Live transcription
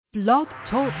Blog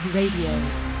Talk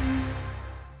Radio.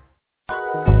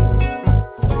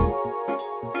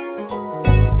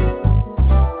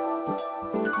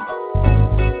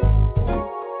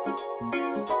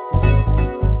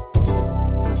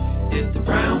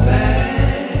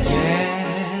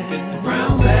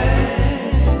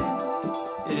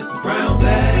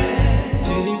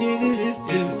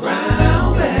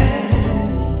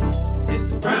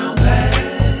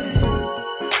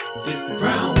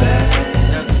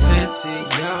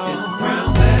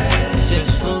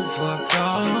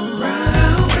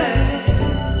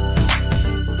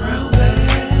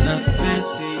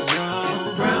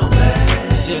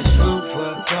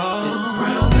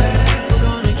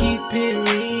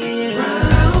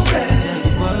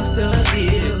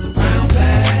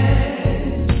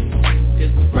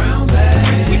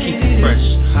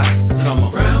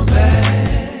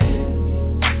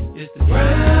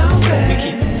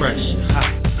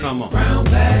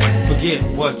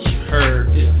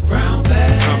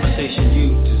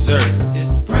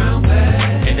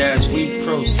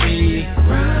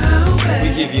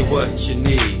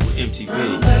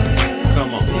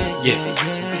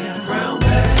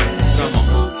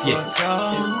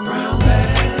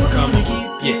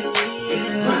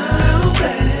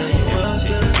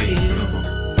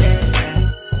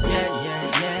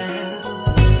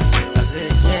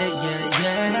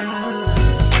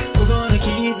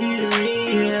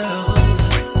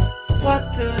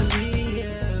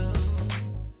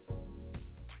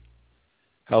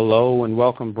 Hello and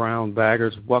welcome, Brown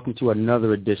Baggers. Welcome to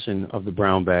another edition of the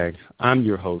Brown Bag. I'm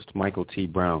your host, Michael T.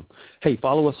 Brown. Hey,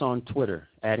 follow us on Twitter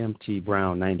at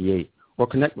MTBrown98 or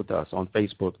connect with us on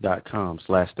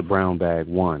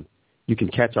Facebook.com/TheBrownBag1. You can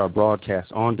catch our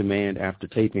broadcast on demand after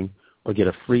taping or get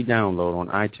a free download on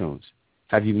iTunes.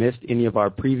 Have you missed any of our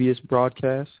previous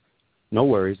broadcasts? No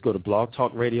worries. Go to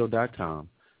blogtalkradio.com,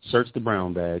 search The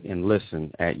Brown Bag, and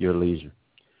listen at your leisure.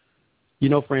 You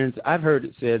know, friends, I've heard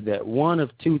it said that one of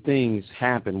two things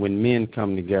happen when men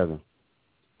come together,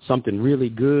 something really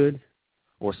good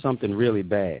or something really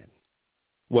bad.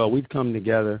 Well, we've come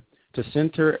together to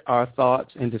center our thoughts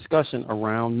and discussion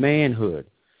around manhood.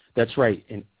 That's right,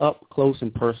 an up-close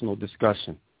and personal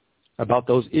discussion about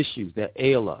those issues that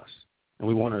ail us, and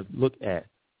we want to look at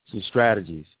some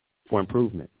strategies for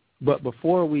improvement. But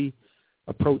before we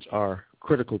approach our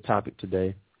critical topic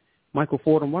today, Michael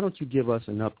Fordham, why don't you give us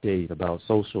an update about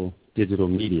social digital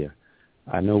media?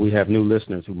 I know we have new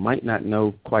listeners who might not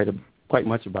know quite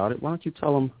much about it. Why don't you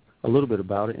tell them a little bit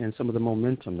about it and some of the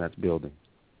momentum that's building?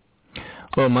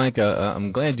 Well, Mike,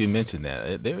 I'm glad you mentioned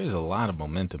that. There is a lot of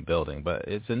momentum building, but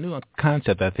it's a new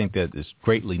concept I think that is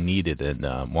greatly needed in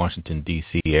Washington,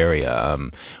 D.C. area.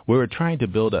 We're trying to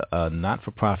build a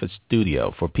not-for-profit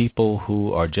studio for people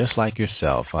who are just like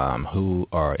yourself, who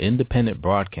are independent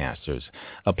broadcasters,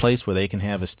 a place where they can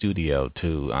have a studio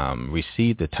to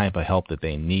receive the type of help that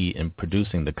they need in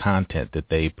producing the content that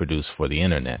they produce for the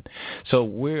Internet. So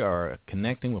we are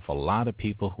connecting with a lot of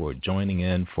people who are joining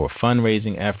in for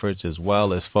fundraising efforts as well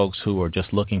as folks who are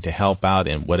just looking to help out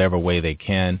in whatever way they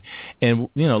can. And,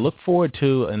 you know, look forward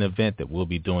to an event that we'll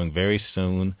be doing very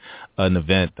soon, an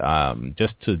event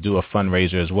just to do a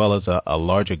fundraiser as well as a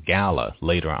larger gala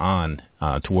later on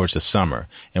towards the summer.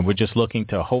 And we're just looking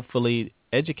to hopefully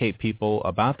educate people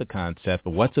about the concept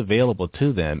of what's available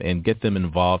to them and get them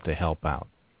involved to help out.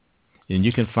 And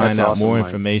you can find out more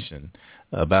information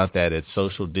about that at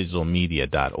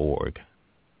socialdigitalmedia.org.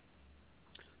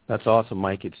 That's awesome,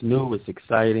 Mike. It's new, it's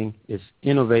exciting, it's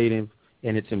innovative,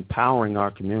 and it's empowering our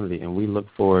community, and we look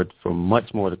forward for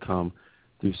much more to come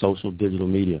through social digital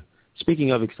media.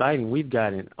 Speaking of exciting, we've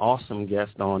got an awesome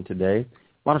guest on today.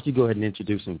 Why don't you go ahead and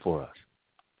introduce him for us?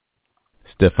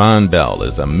 Stephan Bell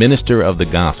is a minister of the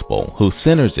gospel who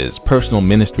centers his personal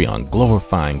ministry on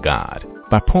glorifying God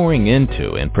by pouring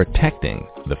into and protecting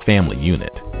the family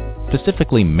unit,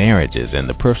 specifically marriages and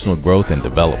the personal growth and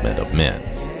development of men.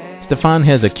 Stephan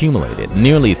has accumulated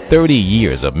nearly 30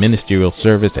 years of ministerial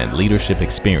service and leadership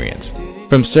experience.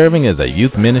 From serving as a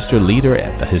youth minister leader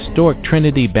at the historic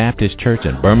Trinity Baptist Church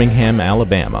in Birmingham,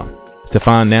 Alabama,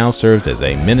 Stephan now serves as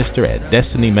a minister at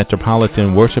Destiny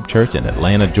Metropolitan Worship Church in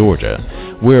Atlanta, Georgia,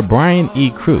 where Bryan E.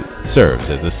 Crute serves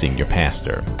as a senior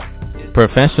pastor.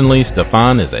 Professionally,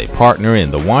 Stephan is a partner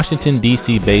in the Washington,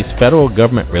 D.C.-based federal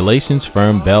government relations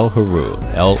firm Bell Heroux,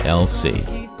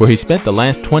 LLC, where he spent the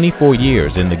last 24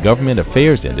 years in the government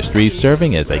affairs industry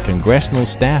serving as a congressional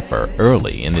staffer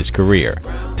early in his career,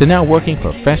 to now working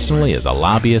professionally as a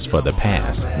lobbyist for the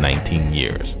past 19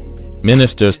 years.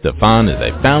 Minister Stephan is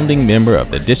a founding member of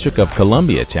the District of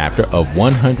Columbia chapter of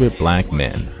 100 Black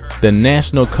Men, the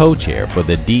national co-chair for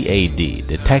the DAD,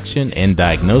 Detection and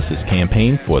Diagnosis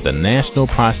Campaign for the National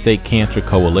Prostate Cancer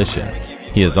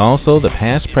Coalition. He is also the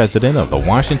past president of the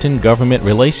Washington Government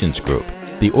Relations Group,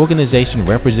 the organization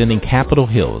representing Capitol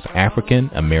Hill's African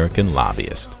American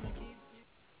lobbyists.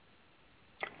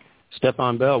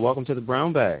 Stephan Bell, welcome to the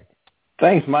Brown Bag.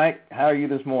 Thanks, Mike. How are you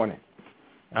this morning?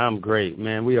 I'm great,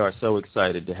 man. We are so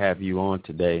excited to have you on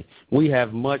today. We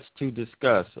have much to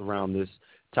discuss around this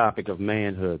topic of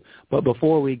manhood. But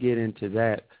before we get into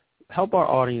that, help our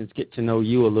audience get to know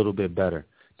you a little bit better.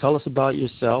 Tell us about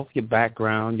yourself, your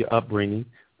background, your upbringing.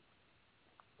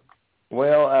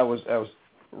 Well, I was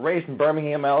raised in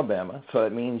Birmingham, Alabama, so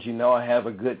it means I have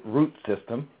a good root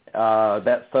system,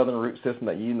 that southern root system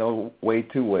that you know way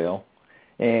too well.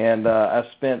 And I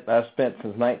spent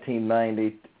since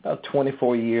 1990 about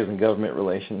 24 years in government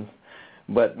relations.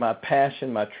 But my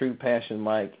true passion,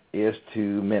 Mike, is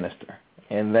to minister.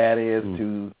 And that is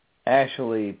to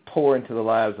actually pour into the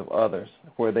lives of others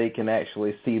where they can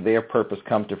actually see their purpose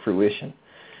come to fruition.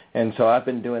 And so I've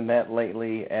been doing that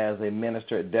lately as a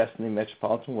minister at Destiny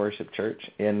Metropolitan Worship Church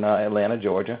in Atlanta,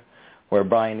 Georgia, where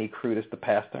Bryan E. Crute is the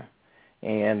pastor.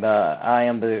 And I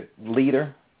am the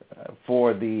leader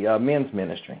for the men's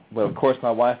ministry. But, of course,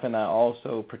 my wife and I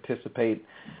also participate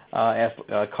as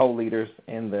co-leaders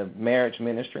in the marriage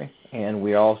ministry, and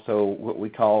we also what we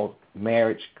call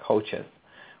marriage coaches.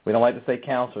 We don't like to say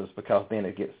counselors because then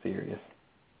it gets serious.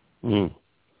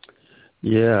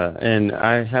 Yeah, and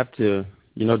I have to,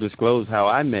 disclose how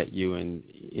I met you, and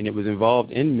it was involved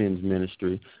in men's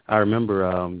ministry. I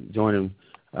remember joining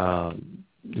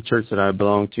the church that I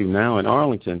belong to now in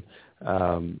Arlington,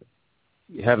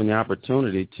 having the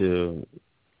opportunity to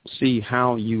see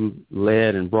how you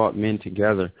led and brought men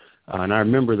together. And I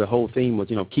remember the whole theme was,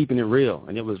 keeping it real.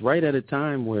 And it was right at a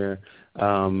time where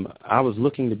I was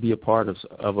looking to be a part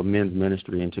of a men's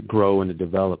ministry and to grow and to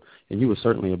develop, and you were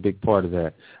certainly a big part of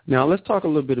that. Now, let's talk a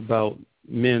little bit about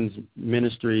men's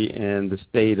ministry and the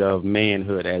state of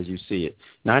manhood as you see it.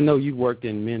 Now, I know you've worked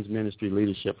in men's ministry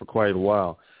leadership for quite a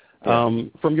while.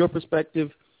 From your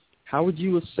perspective, how would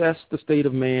you assess the state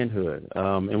of manhood,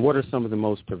 and what are some of the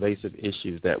most pervasive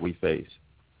issues that we face?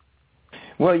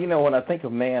 Well, when I think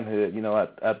of manhood,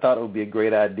 I thought it would be a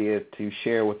great idea to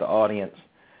share with the audience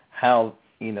how,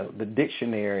 the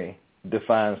dictionary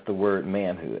defines the word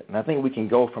manhood. And I think we can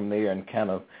go from there and kind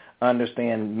of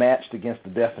understand, matched against the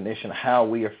definition, how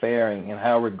we are faring and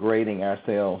how we're grading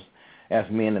ourselves as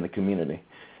men in the community.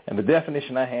 And the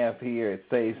definition I have here, it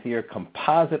says here,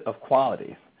 composite of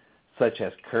qualities such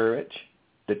as courage,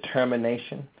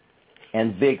 determination,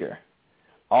 and vigor,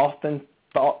 often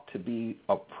thought to be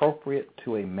appropriate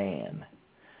to a man.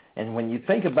 And when you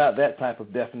think about that type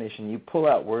of definition, you pull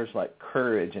out words like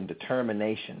courage and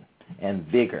determination and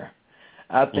vigor.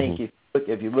 I think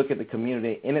if you look at the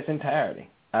community in its entirety,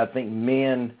 I think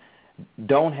men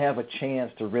don't have a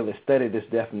chance to really study this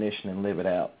definition and live it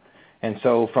out. And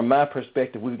so from my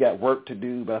perspective, we've got work to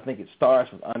do, but I think it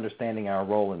starts with understanding our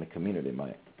role in the community,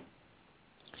 Mike.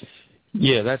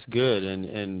 Yeah, that's good.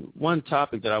 And one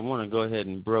topic that I want to go ahead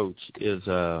and broach is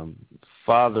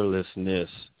fatherlessness.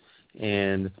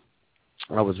 And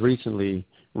I was recently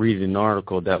reading an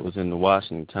article that was in the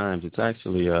Washington Times. It's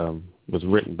actually was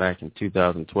written back in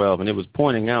 2012, and it was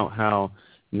pointing out how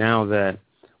now that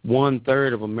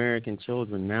 1/3 of American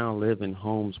children now live in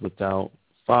homes without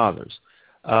fathers.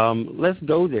 Let's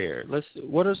go there.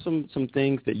 What are some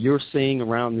things that you're seeing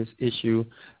around this issue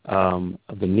of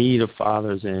the need of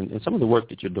fathers and some of the work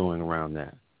that you're doing around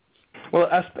that? Well,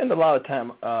 I spend a lot of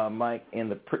time, Mike, in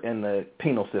the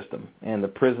penal system and the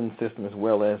prison system as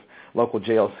well as local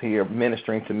jails here,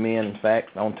 ministering to men. In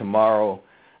fact, on tomorrow,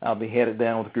 I'll be headed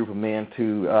down with a group of men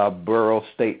to Borough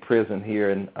State Prison here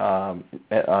in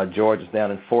Georgia,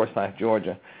 down in Forsyth,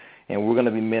 Georgia, and we're going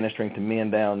to be ministering to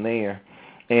men down there.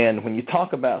 And when you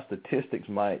talk about statistics,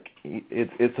 Mike,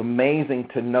 it's amazing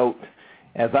to note,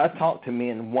 as I talk to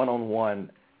men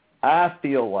one-on-one, I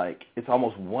feel like it's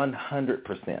almost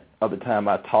 100% of the time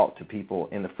I talk to people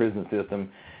in the prison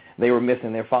system, they were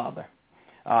missing their father.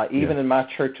 Even in my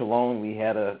church alone, we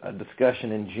had a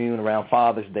discussion in June around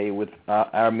Father's Day with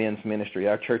our men's ministry.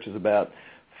 Our church is about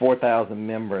 4,000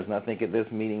 members, and I think at this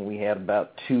meeting we had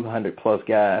about 200-plus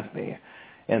guys there.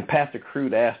 And Pastor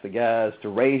Crute asked the guys to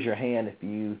raise your hand if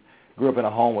you grew up in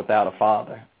a home without a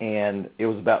father. And it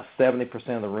was about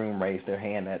 70% of the room raised their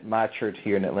hand at my church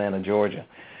here in Atlanta, Georgia.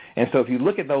 And so if you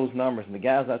look at those numbers, and the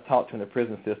guys I talked to in the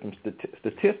prison system,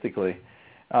 statistically,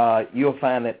 you'll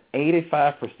find that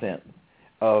 85%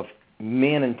 of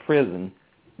men in prison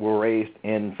were raised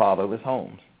in fatherless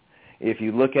homes. If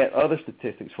you look at other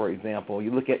statistics, for example,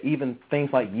 you look at even things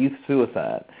like youth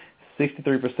suicide,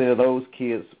 63% of those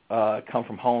kids come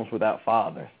from homes without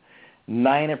fathers.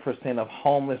 90% of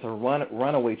homeless or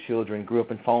runaway children grew up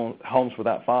in homes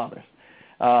without fathers.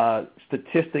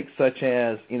 Statistics such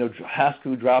as, high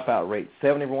school dropout rate,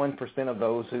 71% of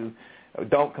those who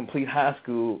don't complete high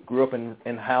school grew up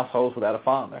in households without a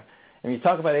father. And you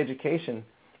talk about education,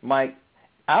 Mike,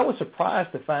 I was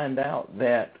surprised to find out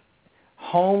that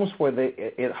homes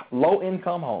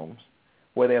low-income homes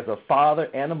where there's a father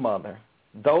and a mother,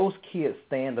 those kids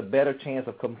stand a better chance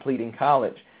of completing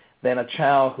college than a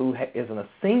child who is in a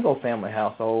single-family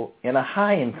household in a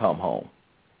high-income home.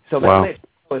 So wow.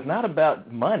 It's not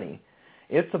about money.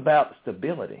 It's about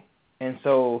stability. And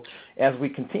so as we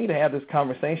continue to have this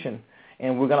conversation,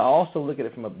 and we're going to also look at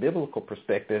it from a biblical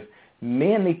perspective,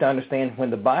 men need to understand when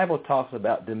the Bible talks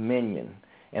about dominion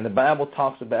and the Bible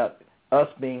talks about us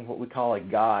being what we call a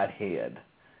Godhead,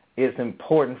 it's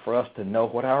important for us to know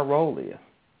what our role is.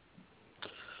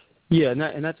 Yeah,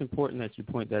 and that's important that you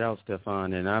point that out,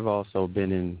 Stephan. And I've also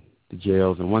been in the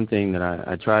jails, and one thing that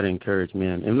I try to encourage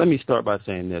men, and let me start by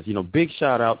saying this, big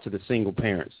shout out to the single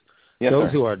parents. Yes, those sir.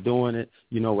 who are doing it,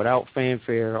 without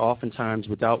fanfare, oftentimes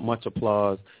without much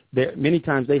applause. Many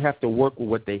times they have to work with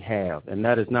what they have, and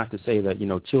that is not to say that,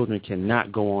 children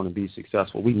cannot go on and be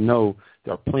successful. We know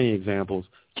there are plenty of examples.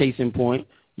 Case in point,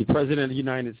 the President of the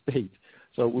United States.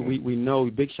 So we know,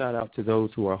 big shout out to those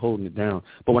who are holding it down.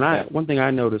 But one thing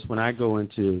I notice when I go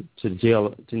into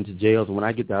jails, and when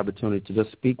I get the opportunity to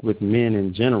just speak with men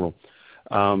in general,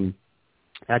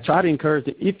 I try to encourage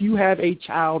that if you have a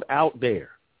child out there,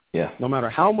 no matter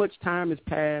how much time has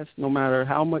passed, no matter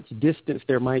how much distance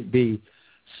there might be,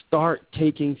 start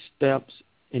taking steps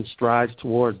and strides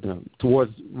towards them,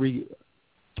 towards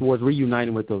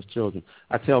reuniting with those children.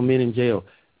 I tell men in jail,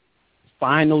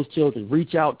 find those children,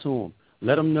 reach out to them.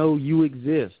 Let them know you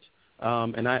exist.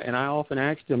 And I often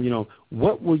ask them,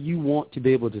 what will you want to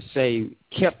be able to say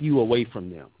kept you away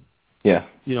from them? Yeah.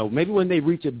 Maybe when they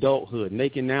reach adulthood and they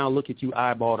can now look at you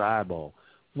eyeball to eyeball,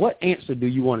 what answer do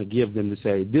you want to give them to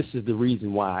say, this is the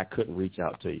reason why I couldn't reach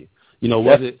out to you?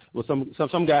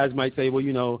 Some guys might say,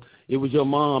 well, it was your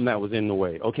mom that was in the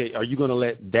way. Okay, are you going to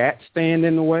let that stand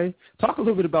in the way? Talk a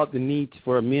little bit about the need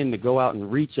for men to go out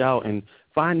and reach out and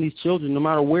find these children no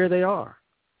matter where they are.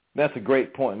 That's a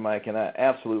great point, Mike, and I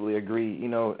absolutely agree.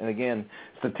 And again,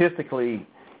 statistically,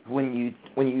 when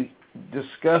you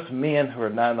discuss men who are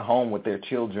not in the home with their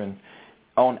children,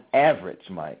 on average,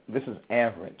 Mike, this is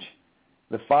average,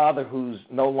 the father who's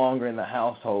no longer in the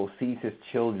household sees his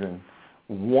children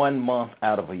 1 month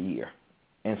out of a year.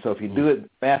 And so if you do it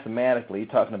mathematically, you're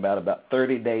talking about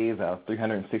 30 days out of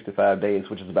 365 days,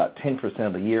 which is about 10%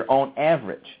 of the year on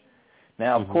average.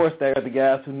 Now, of course, there are the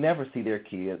guys who never see their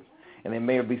kids, and there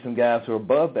may be some guys who are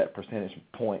above that percentage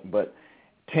point, but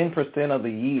 10% of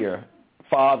the year,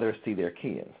 fathers see their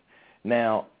kids.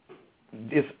 Now,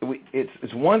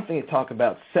 it's one thing to talk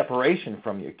about separation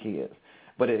from your kids,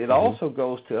 but it also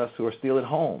goes to us who are still at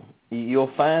home.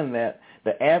 You'll find that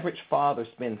the average father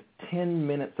spends 10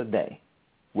 minutes a day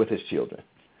with his children.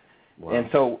 Wow. And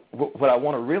so what I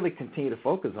want to really continue to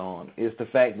focus on is the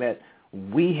fact that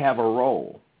we have a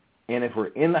role, and if we're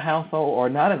in the household or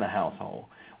not in the household,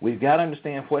 we've got to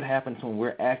understand what happens when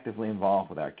we're actively involved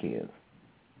with our kids.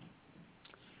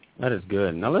 That is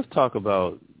good. Now let's talk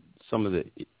about some of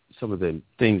the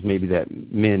things maybe that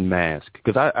men mask,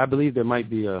 because I believe there might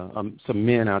be some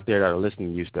men out there that are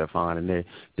listening to you, Stephan, and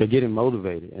they're getting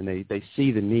motivated and they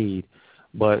see the need,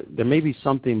 but there may be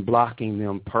something blocking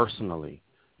them personally.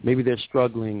 Maybe they're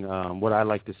struggling, what I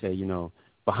like to say,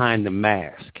 behind the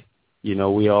mask.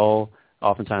 We all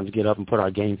oftentimes get up and put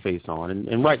our game face on,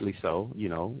 and rightly so.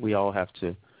 We all have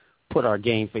to put our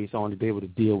game face on to be able to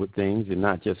deal with things and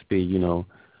not just be,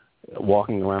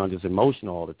 walking around just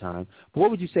emotional all the time. But what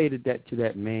would you say to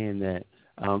that man that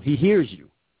he hears you?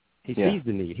 He sees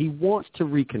the need. He wants to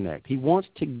reconnect. He wants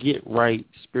to get right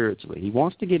spiritually. He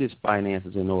wants to get his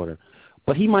finances in order,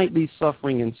 but he might be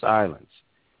suffering in silence.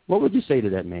 What would you say to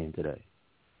that man today?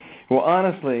 Well,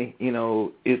 honestly,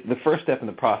 the first step in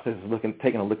the process is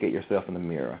taking a look at yourself in the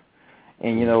mirror.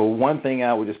 And, one thing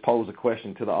I would just pose a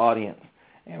question to the audience,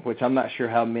 which I'm not sure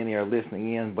how many are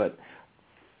listening in, but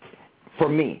for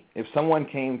me, if someone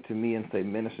came to me and said,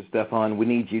 Minister Stephan, we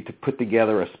need you to put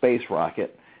together a space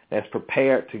rocket that's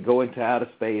prepared to go into outer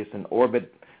space and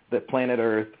orbit the planet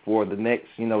Earth for the next,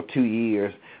 2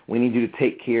 years, we need you to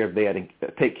take care of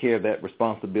that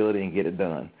responsibility and get it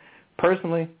done.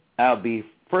 Personally, I'll be,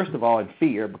 first of all, in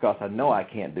fear because I know I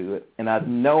can't do it, and I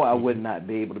know I would not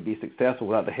be able to be successful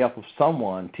without the help of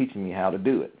someone teaching me how to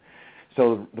do it.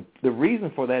 So the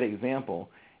reason for that example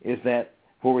is that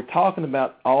when we're talking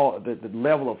about all the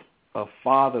level of of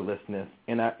fatherlessness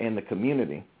in the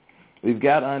community, we've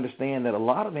got to understand that a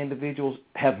lot of individuals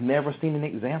have never seen an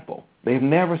example. They've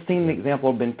never seen an example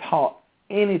or been taught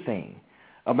anything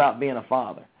about being a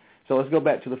father. So let's go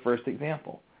back to the first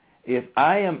example. If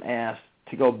I am asked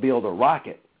to go build a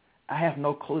rocket, I have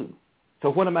no clue. So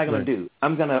what am I going to do?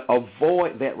 I'm going to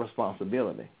avoid that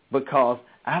responsibility because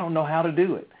I don't know how to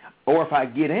do it. Or if I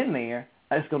get in there,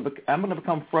 I'm going to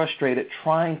become frustrated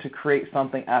trying to create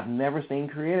something I've never seen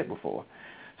created before.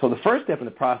 So the first step in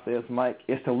the process, Mike,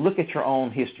 is to look at your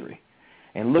own history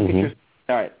and look at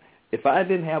all right, if I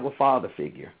didn't have a father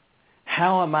figure,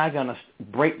 how am I going to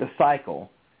break the cycle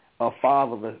of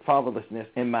fatherlessness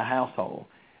in my household?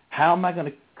 How am I going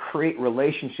to create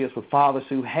relationships with fathers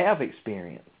who have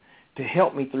experience to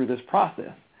help me through this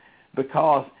process?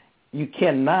 Because you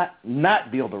cannot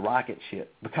not build a rocket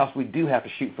ship, because we do have to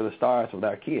shoot for the stars with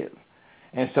our kids.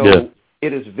 And so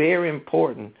it is very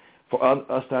important for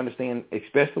us to understand,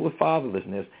 especially with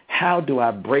fatherlessness, how do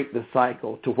I break the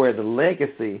cycle to where the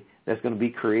legacy that's going to be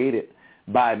created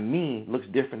by me looks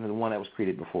different than the one that was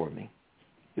created before me.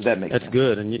 Does that make sense? That's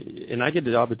good. And I get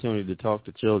the opportunity to talk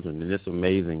to children, and it's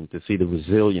amazing to see the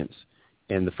resilience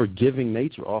and the forgiving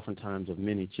nature oftentimes of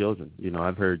many children.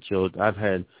 I've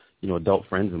had adult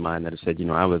friends of mine that have said,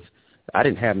 I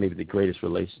didn't have maybe the greatest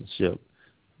relationship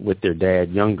with their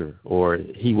dad younger, or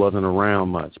he wasn't around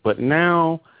much. But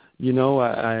now,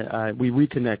 we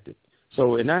reconnected.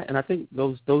 So, and I think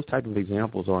those type of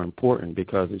examples are important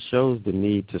because it shows the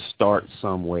need to start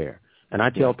somewhere. And I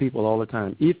tell people all the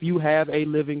time, if you have a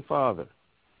living father,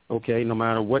 okay, no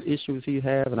matter what issues he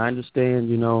has, and I understand,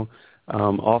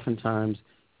 oftentimes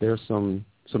there's some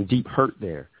deep hurt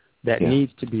there that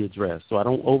needs to be addressed. So I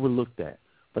don't overlook that.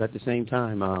 But at the same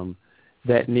time,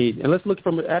 that need, and let's look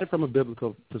at it from a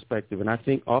biblical perspective. And I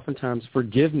think oftentimes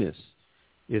forgiveness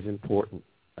is important.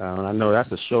 I know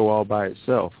that's a show all by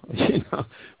itself.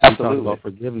 Talk about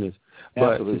forgiveness.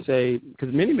 But to say,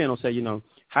 because many men will say,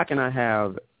 how can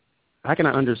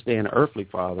I understand an earthly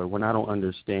father when I don't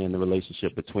understand the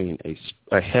relationship between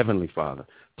a heavenly father?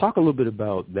 Talk a little bit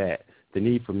about that, the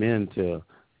need for men to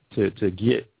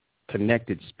get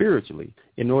connected spiritually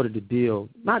in order to deal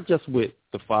not just with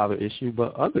the father issue,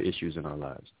 but other issues in our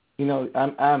lives.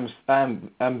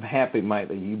 I'm happy, Mike,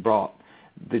 that you brought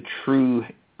the true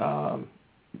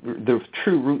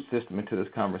root system into this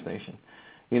conversation.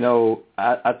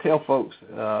 I tell folks,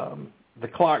 the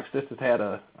Clark sisters had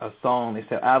a song. They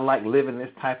said, I like living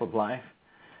this type of life.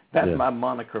 That's my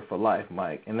moniker for life,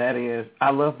 Mike. And that is,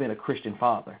 I love being a Christian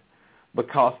father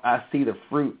because I see the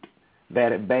fruit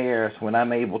that it bears when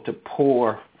I'm able to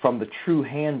pour from the true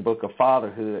handbook of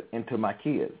fatherhood into my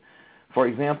kids. For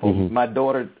example, my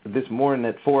daughter this morning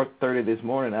at 4:30 this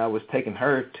morning, I was taking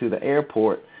her to the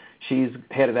airport. She's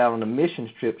headed out on a missions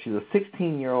trip. She's a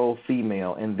 16-year-old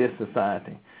female in this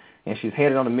society. And she's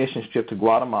headed on a missions trip to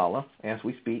Guatemala as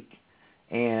we speak.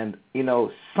 And,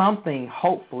 something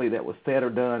hopefully that was said or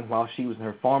done while she was in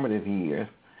her formative years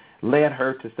led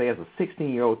her to say as a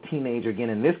 16-year-old teenager, again,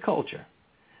 in this culture,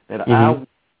 that I want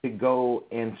to go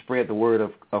and spread the word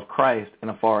of Christ in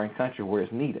a foreign country where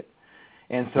it's needed.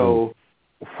 And so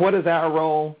what is our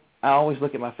role? I always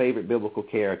look at my favorite biblical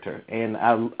character, and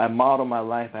I model my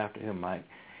life after him, Mike,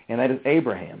 and that is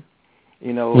Abraham.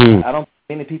 I don't think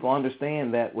many people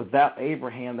understand that without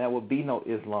Abraham, there would be no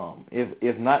Islam.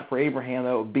 If not for Abraham,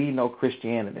 there would be no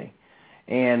Christianity.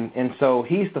 And so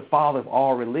he's the father of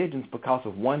all religions because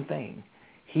of one thing.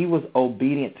 He was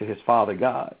obedient to his father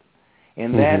God.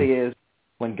 And that is,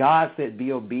 when God said,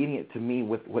 be obedient to me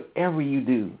with whatever you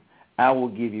do, I will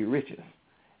give you riches.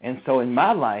 And so in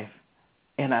my life,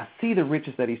 and I see the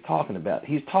riches that he's talking about.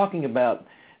 He's talking about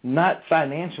not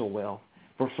financial wealth,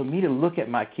 but for me to look at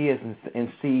my kids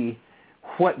and see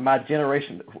what my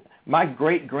generation, my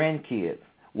great-grandkids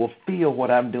will feel what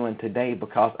I'm doing today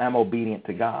because I'm obedient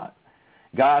to God.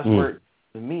 God's word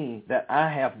to me that I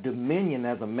have dominion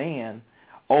as a man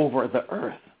over the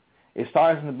earth. It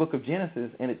starts in the book of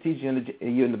Genesis, and it teaches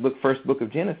you in the first book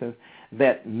of Genesis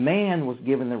that man was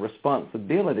given the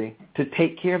responsibility to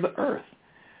take care of the earth.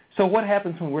 So what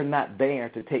happens when we're not there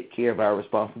to take care of our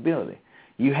responsibility?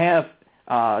 You have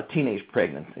teenage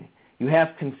pregnancy. You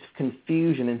have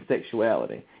confusion in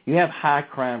sexuality. You have high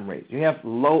crime rates. You have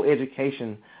low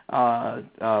education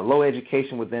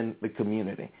within the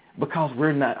community because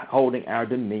we're not holding our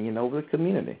dominion over the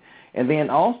community. And then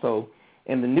also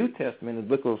in the New Testament, in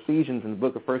the book of Ephesians and the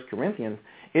book of 1 Corinthians,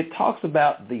 it talks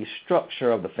about the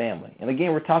structure of the family. And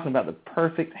again, we're talking about the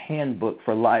perfect handbook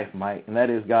for life, Mike, and that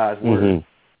is God's word.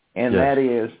 And that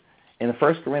is in the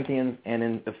 1 Corinthians and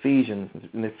in Ephesians,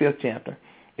 in the 5th chapter,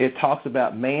 it talks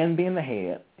about man being the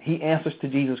head. He answers to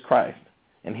Jesus Christ,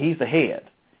 and he's the head.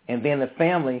 And then the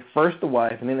family, first the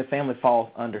wife, and then the family falls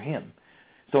under him.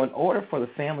 So in order for the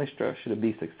family structure to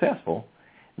be successful,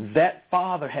 that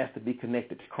father has to be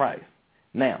connected to Christ.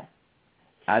 Now,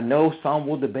 I know some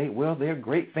will debate, well, there are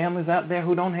great families out there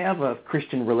who don't have a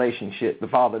Christian relationship. The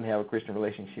father doesn't have a Christian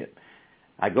relationship.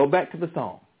 I go back to the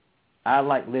song. I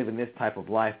like living this type of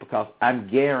life because I'm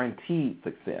guaranteed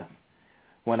success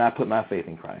when I put my faith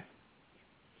in Christ.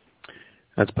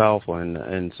 That's powerful,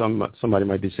 and somebody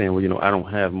might be saying, well, I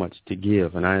don't have much to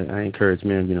give, and I encourage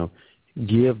men,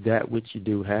 give that which you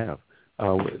do have.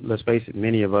 Let's face it,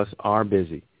 many of us are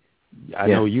busy. I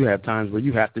know you have times where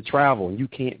you have to travel and you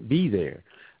can't be there,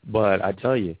 but I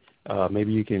tell you,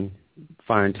 maybe you can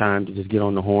find time to just get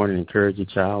on the horn and encourage your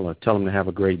child or tell them to have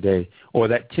a great day. Or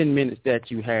that 10 minutes that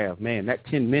you have, man, that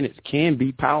 10 minutes can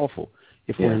be powerful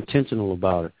if we're intentional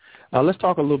about it. Let's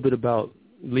talk a little bit about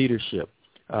leadership.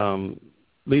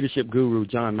 Leadership guru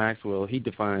John Maxwell, he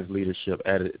defines leadership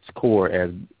at its core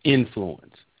as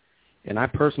influence. And I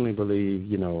personally believe,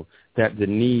 that the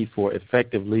need for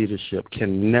effective leadership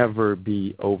can never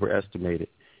be overestimated.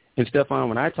 And Stephan,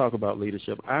 when I talk about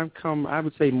leadership, I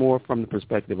would say more from the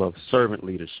perspective of servant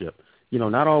leadership.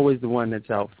 Not always the one that's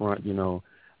out front,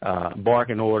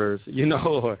 barking orders,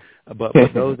 but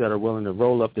those that are willing to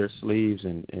roll up their sleeves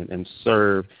and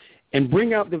serve and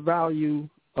bring out the value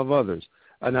of others.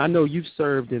 And I know you've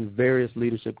served in various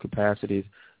leadership capacities.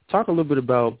 Talk a little bit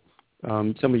about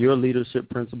some of your leadership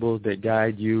principles that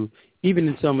guide you, even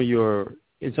in some of your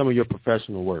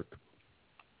professional work.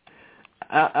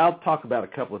 I'll talk about a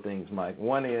couple of things, Mike.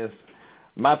 One is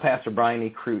my pastor, Bryan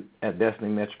E. Crute at Destiny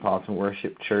Metropolitan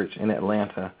Worship Church in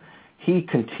Atlanta. He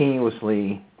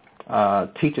continuously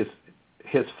teaches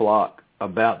his flock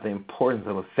about the importance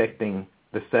of affecting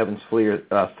the seven spheres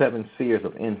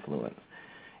of influence.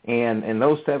 And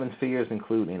those seven spheres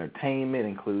include entertainment,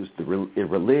 includes the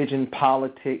religion,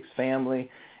 politics, family,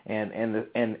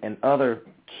 and other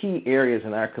key areas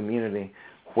in our community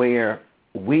where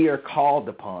we are called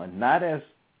upon, not as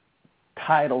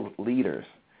titled leaders,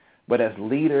 but as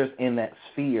leaders in that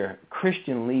sphere,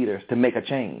 Christian leaders, to make a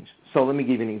change. So let me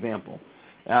give you an example.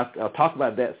 I'll talk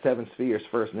about that seven spheres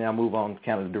first, and then I'll move on to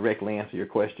kind of directly answer your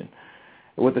question.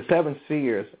 With the seven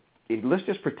spheres, let's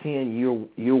just pretend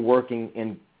you're working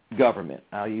in government.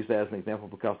 I'll use that as an example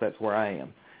because that's where I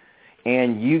am.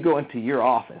 And you go into your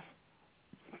office.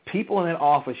 People in that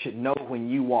office should know when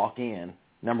you walk in,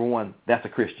 number one, that's a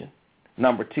Christian.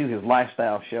 Number two, his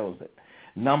lifestyle shows it.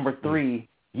 Number three,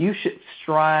 you should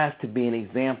strive to be an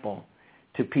example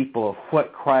to people of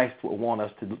what Christ would want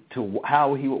us to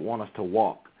how he would want us to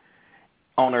walk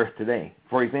on earth today.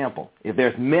 For example, if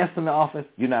there's mess in the office,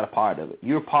 you're not a part of it.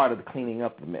 You're part of the cleaning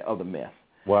up of the mess.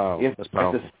 Wow, that's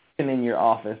powerful. In your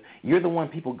office, you're the one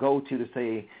people go to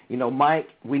say, Mike,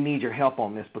 we need your help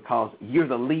on this because you're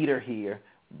the leader here,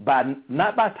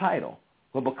 not by title,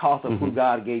 but because of who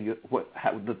God gave you,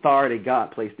 the authority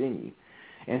God placed in you.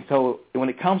 And so when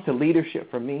it comes to leadership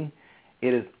for me,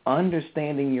 it is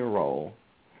understanding your role.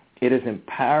 It is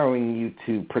empowering you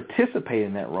to participate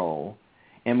in that role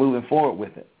and moving forward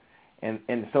with it.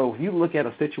 And so if you look at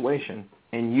a situation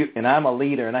and I'm a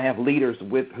leader and I have leaders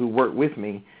who work with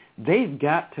me, they've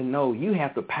got to know you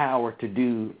have the power to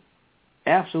do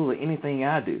absolutely anything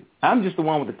I do. I'm just the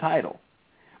one with the title,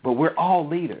 but we're all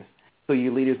leaders. So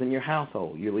you're leaders in your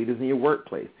household. You're leaders in your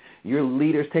workplace. You're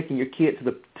leaders taking your kid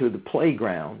to the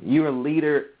playground. You're a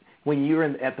leader when you're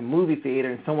at the movie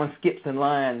theater and someone skips in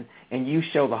line and you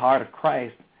show the heart of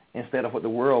Christ instead of how the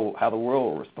world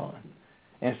will respond.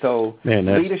 And so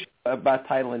leadership by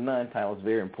title and non-title is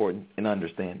very important in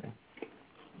understanding.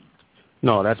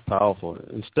 No, that's powerful.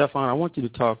 And Stephan, I want you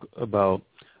to talk about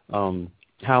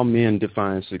how men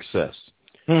define success.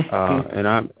 And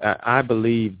I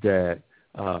believe that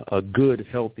a good,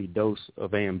 healthy dose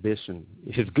of ambition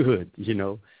is good,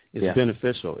 it's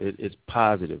beneficial, it's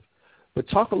positive. But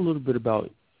talk a little bit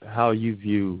about how you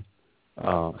view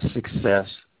success,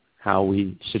 how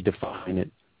we should define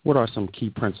it. What are some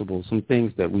key principles, some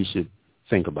things that we should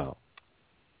think about?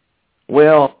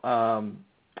 Well,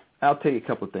 I'll tell you a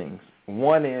couple of things.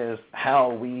 One is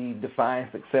how we define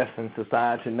success in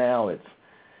society now. It's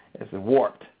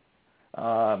warped,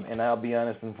 and I'll be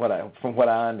honest. From what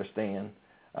I understand,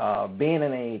 being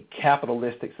in a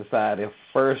capitalistic society,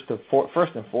 first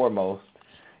and foremost,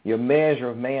 your measure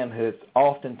of manhood is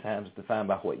oftentimes defined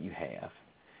by what you have.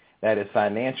 That is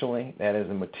financially. That is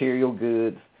in material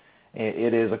goods.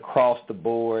 It is across the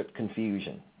board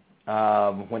confusion.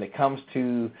 When it comes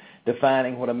to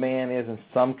defining what a man is in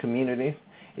some communities,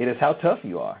 it is how tough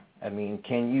you are. I mean,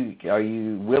 are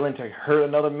you willing to hurt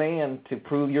another man to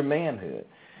prove your manhood?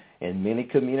 In many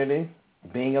communities,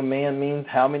 being a man means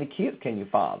how many kids can you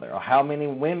father, or how many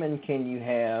women can you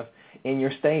have in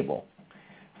your stable.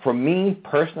 For me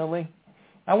personally,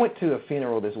 I went to a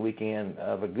funeral this weekend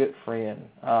of a good friend,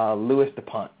 Louis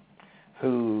DuPont,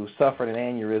 who suffered an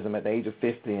aneurysm at the age of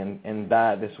 50 and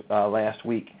died this last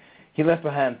week. He left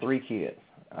behind 3 kids,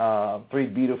 3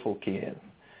 beautiful kids.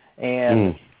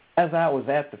 And as I was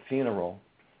at the funeral,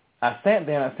 I sat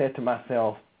there and I said to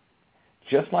myself,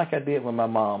 just like I did when my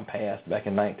mom passed back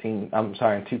in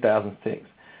 2006,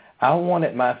 I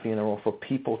wanted my funeral for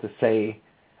people to say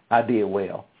I did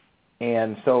well.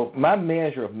 And so my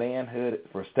measure of manhood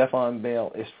for Stephan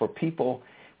Bell is for people,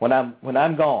 when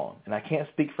I'm gone, and I can't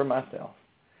speak for myself,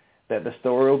 that the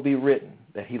story will be written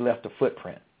that he left a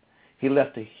footprint. He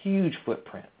left a huge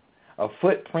footprint, a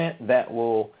footprint that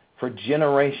will, for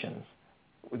generations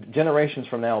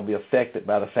from now, will be affected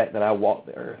by the fact that I walked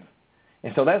the earth.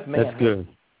 And so that's manhood. That's good.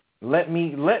 Let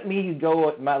me go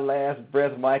at my last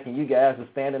breath, Mike, and you guys are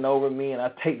standing over me, and I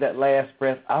take that last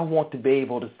breath. I want to be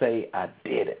able to say I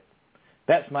did it.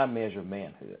 That's my measure of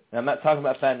manhood. And I'm not talking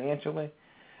about financially.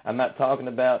 I'm not talking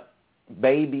about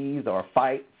babies or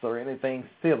fights or anything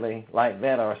silly like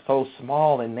that or so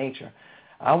small in nature.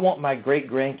 I want my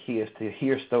great-grandkids to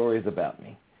hear stories about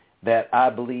me, that I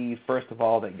believe, first of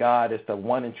all, that God is the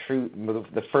one and true,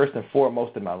 the first and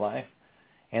foremost in my life,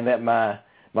 and that my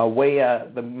way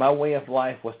of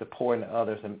life was to pour into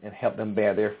others and help them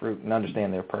bear their fruit and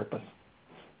understand their purpose.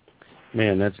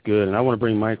 Man, that's good. And I want to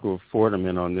bring Michael Fordham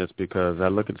in on this because I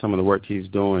look at some of the work he's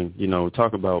doing,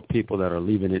 talk about people that are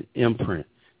leaving an imprint,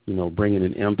 bringing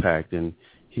an impact, and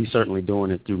he's certainly doing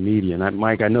it through media. And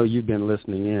Mike, I know you've been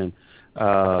listening in.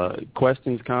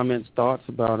 Questions, comments, thoughts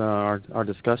about our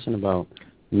discussion about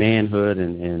manhood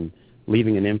and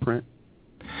leaving an imprint?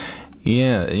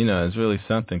 Yeah, it's really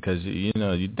something because,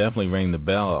 you definitely ring the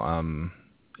bell.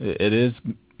 It is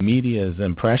media's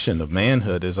impression of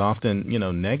manhood is often,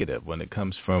 negative when it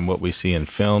comes from what we see in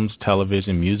films,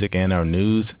 television, music, and our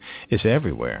news. It's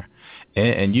everywhere.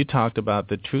 And you talked about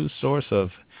the true source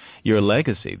of your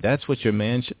legacy. That's what your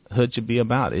manhood should be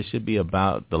about. It should be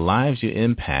about the lives you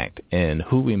impact and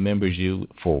who remembers you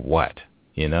for what,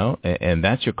 and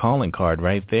that's your calling card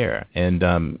right there. And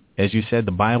as you said,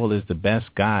 the Bible is the best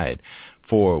guide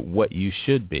for what you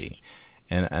should be.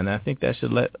 And I think that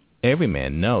should let every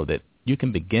man know that you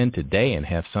can begin today and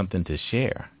have something to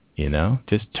share,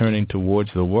 just turning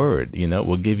towards the Word,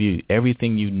 will give you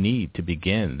everything you need to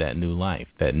begin that new life,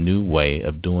 that new way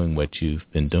of doing what you've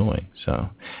been doing. So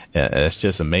it's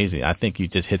just amazing. I think you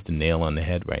just hit the nail on the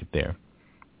head right there.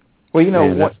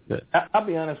 Well, I'll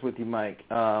be honest with you, Mike.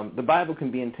 The Bible can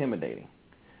be intimidating.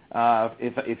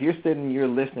 If you're sitting, you're a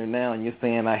listener now, and you're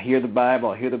saying, I hear the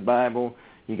Bible,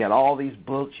 you got all these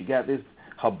books, you got this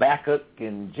Habakkuk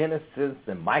and Genesis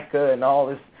and Micah and all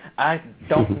this. I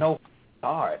don't know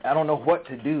start. I don't know what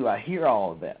to do. I hear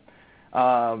all of that.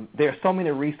 There are so many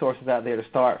resources out there to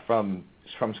start from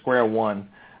square one.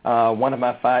 One of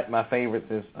my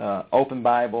favorites is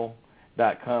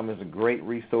openbible.com is a great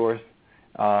resource.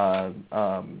 I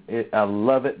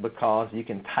love it because you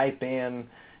can type in,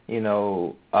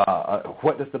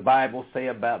 what does the Bible say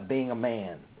about being a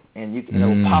man, and you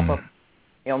can pop up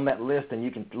on that list, and you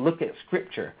can look at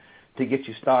Scripture to get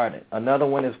you started. Another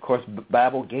one is, of course,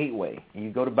 Bible Gateway. You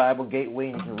go to Bible Gateway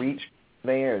and you can reach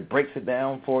there. It breaks it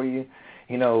down for you.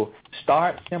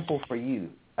 Start simple for you.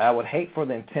 I would hate for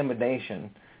the intimidation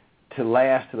to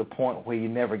last to the point where you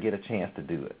never get a chance to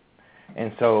do it.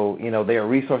 And so, there are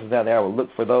resources out there. I would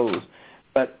look for those.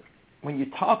 But when you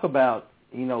talk about,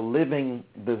 living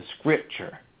the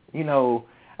Scripture,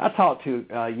 I talked to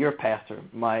your pastor,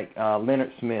 Mike,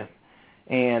 Leonard Smith,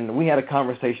 and we had a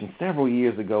conversation several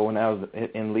years ago when I was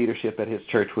in leadership at his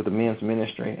church with the men's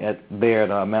ministry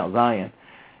there at Mount Zion.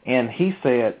 And he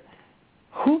said,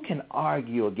 who can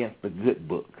argue against the good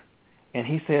book? And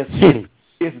he says,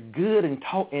 it's good in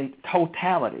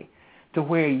totality to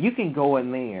where you can go in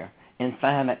there and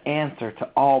find an answer to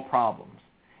all problems.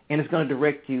 And it's going to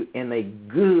direct you in a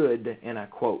good, and I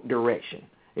quote, direction.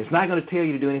 It's not going to tell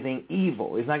you to do anything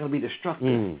evil. It's not going to be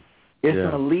destructive. It's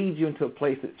going to lead you into a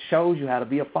place that shows you how to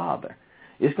be a father.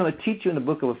 It's going to teach you in the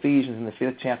book of Ephesians in the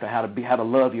 5th chapter how to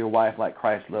love your wife like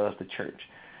Christ loves the church.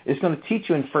 It's going to teach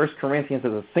you in 1 Corinthians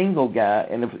as a single guy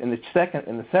in the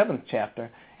 7th chapter.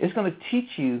 It's going to teach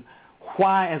you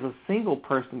why, as a single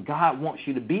person, God wants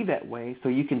you to be that way so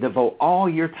you can devote all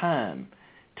your time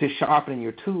to sharpening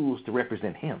your tools to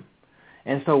represent Him.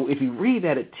 And so if you read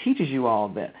that, it teaches you all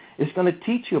of that. It's going to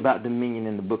teach you about dominion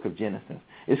in the book of Genesis.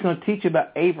 It's going to teach you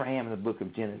about Abraham in the book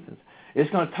of Genesis. It's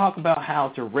going to talk about how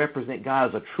to represent God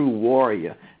as a true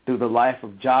warrior through the life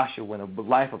of Joshua and the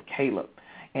life of Caleb.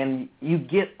 And you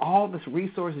get all the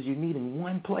resources you need in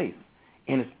one place,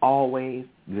 and it's always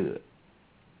good.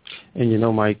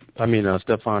 And, Mike,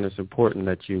 Stephan, it's important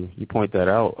that you point that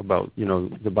out about,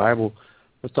 the Bible.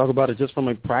 Let's talk about it just from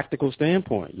a practical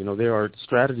standpoint. There are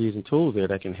strategies and tools there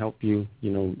that can help you,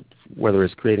 whether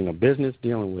it's creating a business,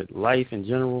 dealing with life in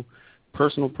general,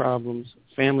 personal problems,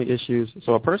 family issues.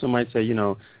 So a person might say,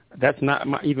 that's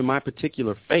not even my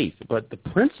particular faith, but the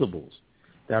principles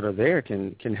that are there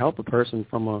can help a person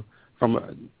from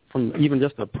even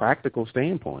just a practical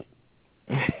standpoint.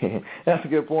 That's a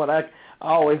good point. I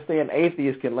always say an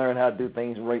atheist can learn how to do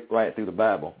things right through the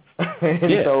Bible.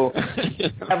 So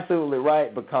absolutely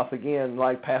right, because again,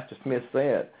 like Pastor Smith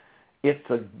said, it's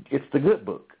the good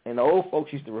book. And the old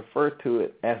folks used to refer to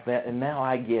it as that, and now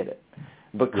I get it.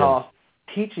 Because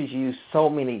it teaches you so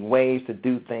many ways to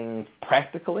do things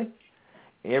practically.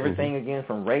 Everything, again,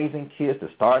 from raising kids to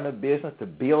starting a business to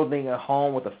building a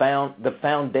home with the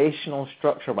foundational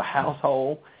structure of a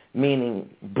household, meaning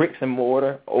bricks and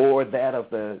mortar, or that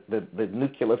of the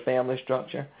nuclear family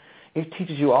structure. It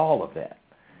teaches you all of that.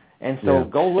 And so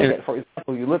go look at, for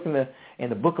example, you look in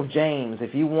the book of James,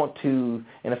 if you want to,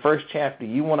 in the first chapter,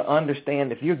 you want to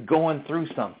understand if you're going through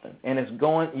something and it's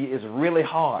really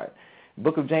hard. The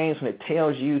book of James, when it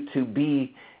tells you to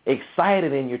be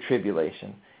excited in your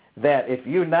tribulation, that if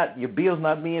your bill's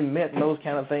not being met and those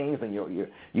kind of things, and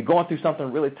you're going through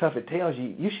something really tough, it tells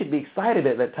you should be excited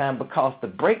at that time because the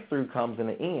breakthrough comes in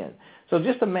the end. So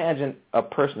just imagine a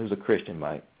person who's a Christian,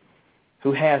 Mike,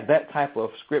 who has that type of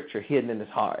scripture hidden in his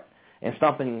heart, and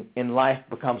something in life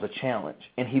becomes a challenge,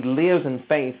 and he lives in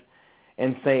faith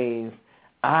and says,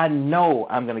 I know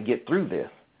I'm going to get through this,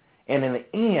 and in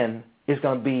the end,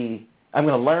 I'm going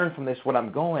to learn from this what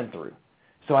I'm going through.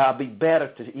 So I'll be better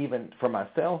to even for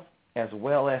myself as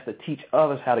well as to teach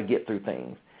others how to get through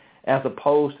things, as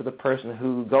opposed to the person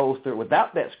who goes through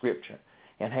without that scripture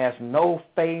and has no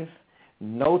faith,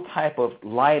 no type of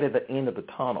light at the end of the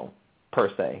tunnel, per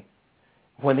se,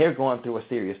 when they're going through a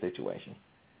serious situation.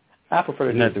 I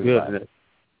prefer to do through the Bible.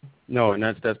 No, and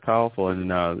that's powerful, and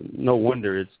no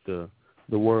wonder it's the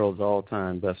world's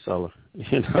all-time bestseller.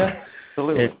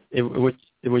 Absolutely.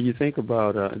 When you think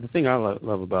about the thing I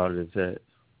love about it is that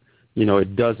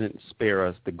it doesn't spare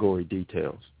us the gory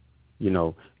details.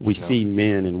 We see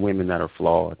men and women that are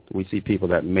flawed. We see people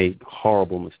that make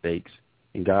horrible mistakes,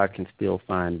 and God can still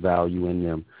find value in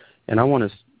them. And I want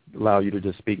to allow you to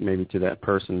just speak maybe to that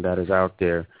person that is out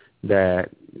there that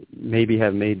maybe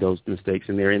have made those mistakes,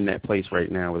 and they're in that place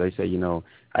right now where they say,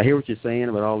 I hear what you're saying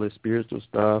about all this spiritual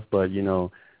stuff, but,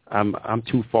 I'm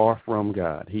too far from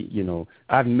God.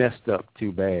 I've messed up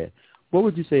too bad. What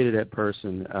would you say to that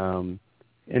person,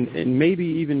 and maybe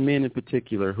even men in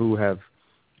particular who have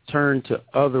turned to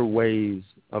other ways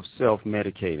of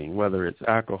self-medicating, whether it's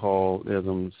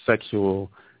alcoholism,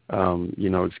 sexual,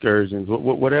 excursions,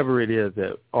 whatever it is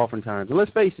that oftentimes, and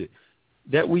let's face it,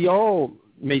 that we all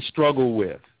may struggle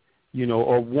with,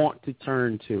 or want to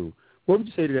turn to. What would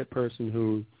you say to that person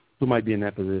who might be in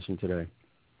that position today?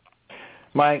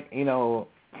 Mike,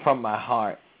 from my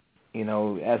heart,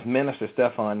 as Minister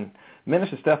Stephan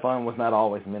was not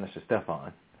always Minister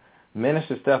Stephan.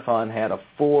 Minister Stephan had a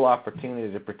full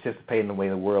opportunity to participate in the way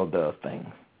the world does things.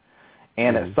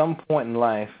 And at some point in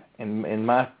life, in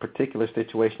my particular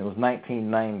situation, it was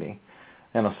 1990,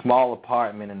 in a small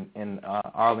apartment in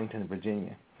Arlington,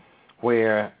 Virginia,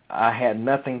 where I had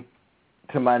nothing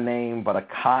to my name but a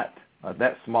cot,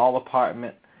 that small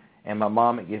apartment, and my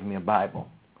mom had given me a Bible.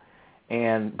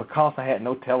 And because I had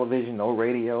no television, no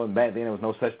radio, and back then there was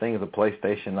no such thing as a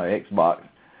PlayStation or Xbox,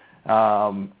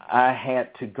 I had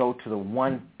to go to the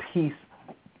one piece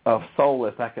of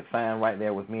solace I could find right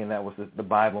there with me, and that was the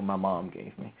Bible my mom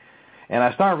gave me. And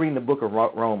I started reading the book of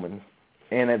Romans,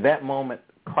 and at that moment,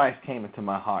 Christ came into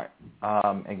my heart.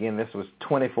 Again, this was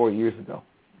 24 years ago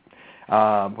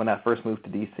when I first moved to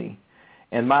D.C.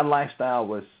 And my lifestyle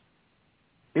was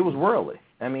worldly.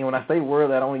 I mean, when I say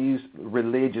worldly, I don't use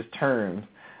religious terms,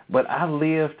 but I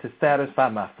lived to satisfy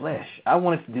my flesh. I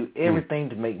wanted to do everything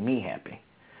to make me happy.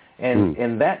 And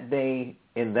in that day,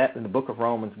 in the book of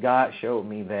Romans, God showed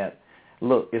me that,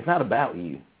 look, it's not about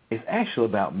you. It's actually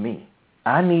about me.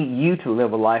 I need you to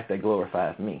live a life that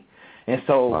glorifies me. And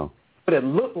so what it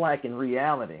looked like in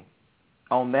reality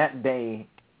on that day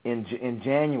in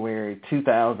January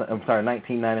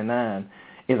 1999,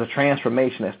 is a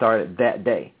transformation that started that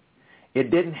day. It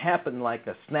didn't happen like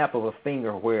a snap of a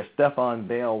finger where Stephan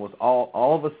Bell was all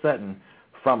of a sudden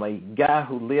from a guy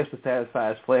who lives to satisfy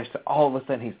his flesh to all of a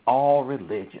sudden he's all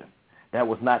religious. That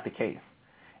was not the case.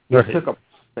 It took a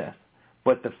process.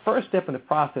 But the first step in the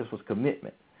process was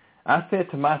commitment. I said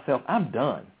to myself, I'm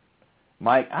done.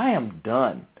 Mike, I am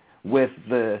done with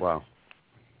the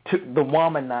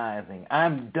womanizing.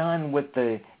 I'm done with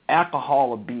the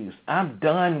alcohol abuse. I'm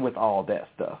done with all that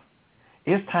stuff.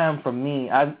 It's time for me.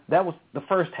 That was the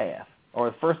first half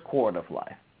or the first quarter of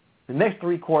life. The next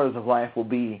 3 quarters of life will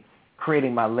be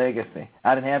creating my legacy.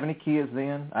 I didn't have any kids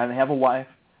then. I didn't have a wife.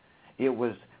 It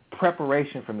was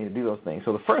preparation for me to do those things.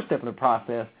 So the first step in the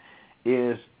process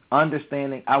is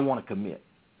understanding I want to commit.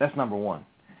 That's number 1.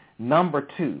 Number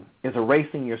 2 is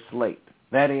erasing your slate.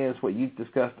 That is what you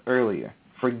discussed earlier,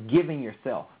 forgiving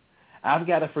yourself. I've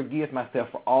got to forgive myself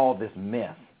for all this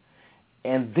mess.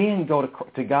 And then go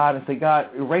to God and say, God,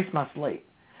 erase my slate.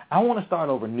 I want to start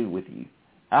over new with you.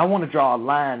 I want to draw a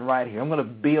line right here. I'm going to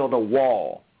build a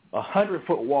wall, a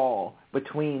 100-foot wall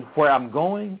between where I'm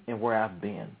going and where I've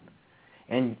been.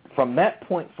 And from that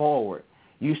point forward,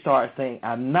 you start saying,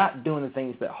 I'm not doing the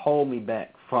things that hold me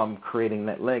back from creating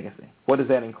that legacy. What does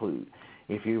that include?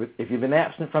 If you've been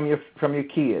absent from your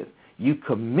kids, you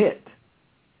commit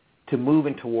to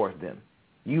moving towards them.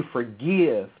 You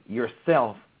forgive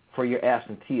yourself for your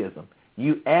absenteeism.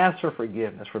 You ask for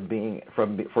forgiveness for being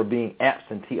an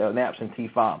absentee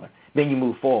father. Then you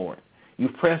move forward. You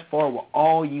press forward with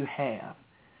all you have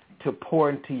to pour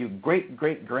into your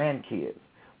great-great-grandkids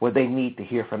what they need to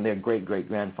hear from their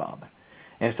great-great-grandfather.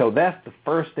 And so that's the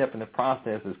first step in the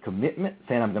process is commitment,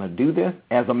 saying I'm going to do this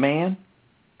as a man.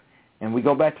 And we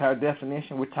go back to our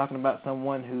definition. We're talking about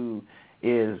someone who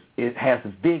has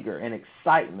vigor and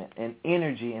excitement and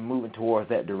energy in moving towards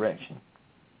that direction.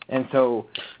 And so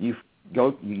you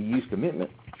use commitment,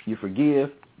 you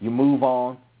forgive, you move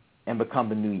on, and become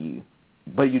the new you.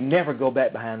 But you never go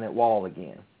back behind that wall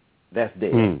again. That's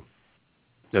dead.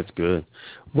 That's good.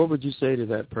 What would you say to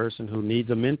that person who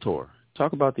needs a mentor?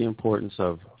 Talk about the importance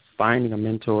of finding a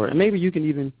mentor, and maybe you can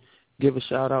even give a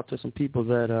shout-out to some people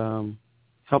that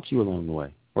helped you along the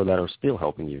way or that are still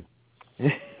helping you.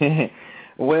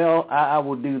 Well, I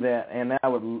will do that, and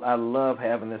I love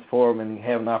having this forum and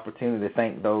having an opportunity to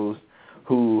thank those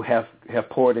who have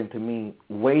poured into me.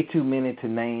 Way too many to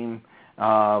name,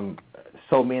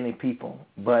 so many people.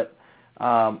 But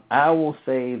I will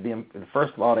say,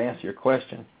 first of all, to answer your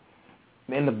question,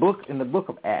 in the book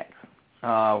of Acts,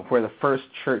 where the first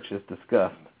church is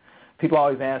discussed, people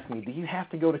always ask me, do you have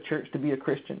to go to church to be a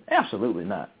Christian? Absolutely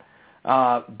not.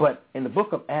 But in the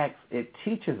book of Acts, it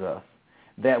teaches us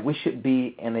that we should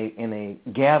be in a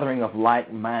gathering of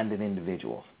like-minded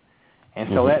individuals. And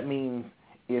so that means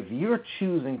if you're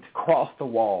choosing to cross the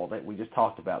wall that we just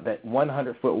talked about, that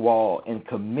 100-foot wall, and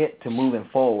commit to moving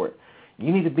forward,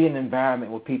 you need to be in an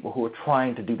environment with people who are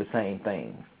trying to do the same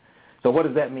things. So what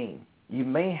does that mean? You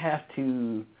may have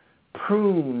to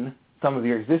prune some of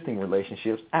your existing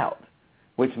relationships out,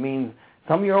 which means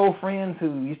some of your old friends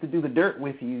who used to do the dirt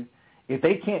with you, if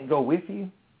they can't go with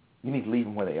you, you need to leave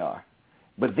them where they are.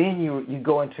 But then you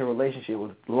go into a relationship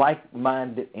with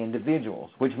like-minded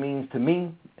individuals, which means to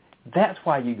me, that's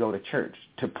why you go to church,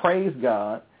 to praise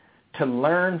God, to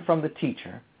learn from the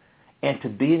teacher, and to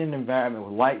be in an environment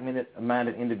with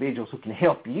like-minded individuals who can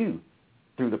help you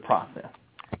through the process.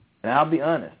 And I'll be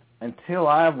honest, until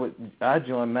I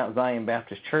joined Mount Zion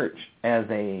Baptist Church as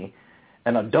an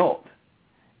adult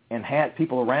and had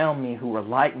people around me who were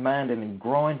like-minded and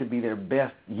growing to be their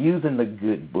best using the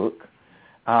good book,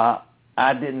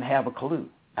 I didn't have a clue.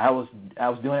 I was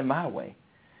doing it my way.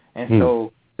 And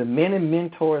so the many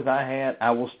mentors I had, I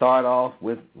will start off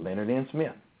with Leonard N.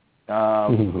 Smith,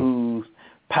 whose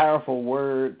powerful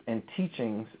words and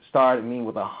teachings started me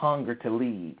with a hunger to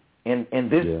lead in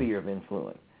this sphere of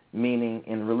influence, meaning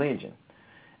in religion.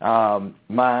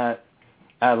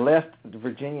 I left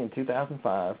Virginia in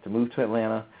 2005 to move to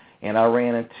Atlanta, and I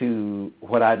ran into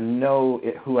who I know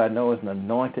is an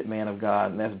anointed man of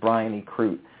God, and that's Bryan E.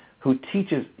 Crute, who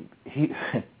teaches. He's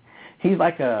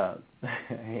like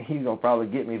he's gonna probably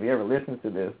get me if he ever listens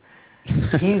to this.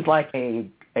 He's like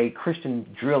a Christian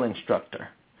drill instructor.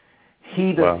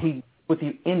 He with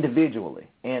you individually,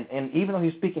 and even though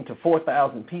he's speaking to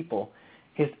 4,000 people,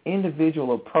 his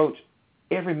individual approach,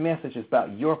 every message is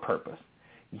about your purpose,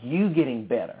 you getting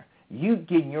better, you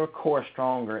getting your core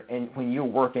stronger, and when you're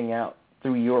working out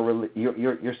through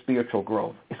your spiritual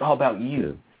growth, it's all about you.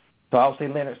 Yeah. So I'll say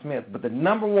Leonard Smith, but the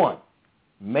number one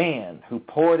man who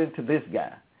poured into this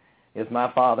guy is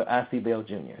my father, I.C. Bell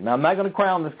Jr. Now, I'm not going to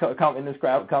crown this in this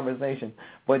conversation,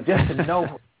 but just to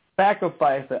know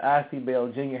sacrifice that I.C. Bell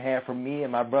Jr. had for me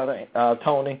and my brother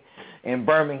Tony in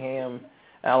Birmingham,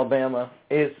 Alabama,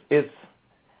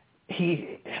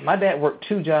 my dad worked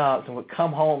 2 jobs and would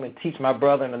come home and teach my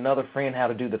brother and another friend how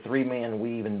to do the 3-man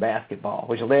weave in basketball,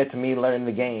 which led to me learning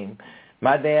the game.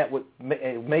 My dad would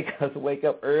make us wake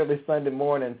up early Sunday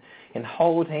morning and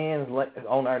hold hands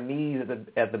on our knees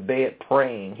at the bed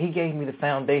praying. He gave me the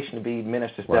foundation to be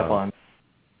Minister Stephan.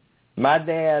 My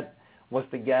dad was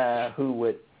the guy who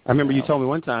would... I remember you told me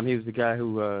one time he was the guy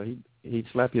who he'd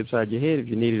slap you upside your head if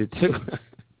you needed it too.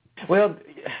 Well,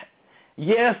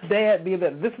 yes, Dad did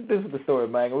that. This is the story,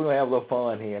 Mike. We're going to have a little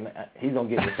fun here, and he's going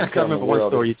to get this. I remember one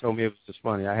story you told me. It was just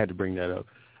funny. I had to bring that up.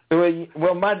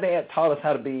 Well, my dad taught us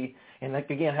how to be, and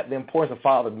again, the importance of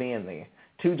father being there.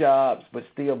 2 jobs, but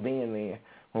still being there.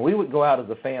 When we would go out as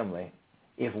a family,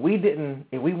 if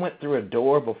we went through a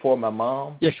door before my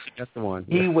mom, yes, that's the one.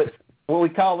 He would, what we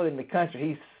call it in the country,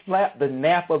 he slapped the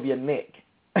nape of your neck,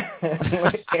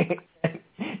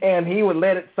 and he would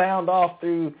let it sound off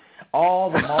through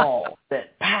all the mall.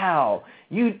 That pow,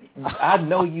 I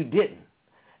know you didn't.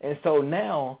 And so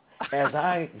now, as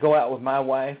I go out with my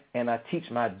wife and I teach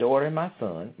my daughter and my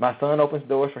son opens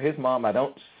doors for his mom. I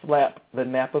don't slap the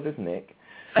nape of his neck,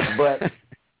 but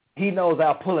he knows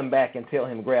I'll pull him back and tell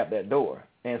him to grab that door.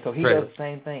 And so he does the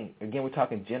same thing. Again, we're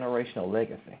talking generational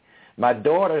legacy. My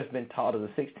daughter has been taught as a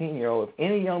 16-year-old, if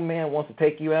any young man wants to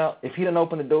take you out, if he doesn't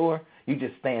open the door, you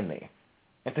just stand there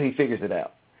until he figures it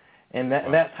out. And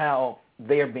that's how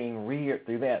they're being reared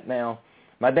through that. Now,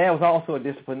 my dad was also a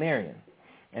disciplinarian.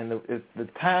 And the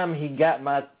time he got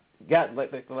like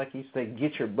you say,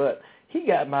 get your butt, he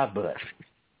got my butt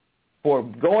for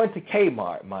going to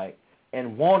Kmart, Mike,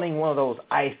 and wanting one of those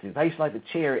ices. I used to like the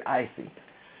cherry icy.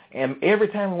 And every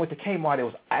time we went to Kmart, it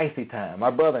was icy time, my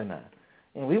brother and I.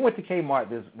 And we went to Kmart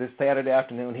this Saturday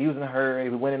afternoon. He was in a hurry.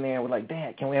 We went in there and we're like,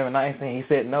 Dad, can we have an ice? And he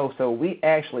said no. So we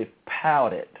actually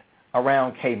pouted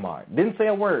around Kmart. Didn't say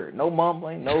a word. No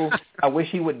mumbling. No I wish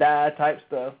he would die type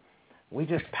stuff. We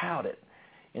just pouted.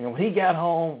 And when he got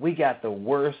home, we got the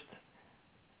worst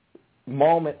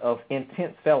moment of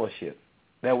intense fellowship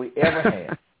that we ever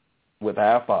had with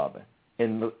our Father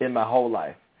in my whole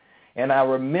life. And I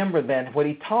remember that what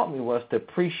he taught me was to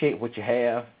appreciate what you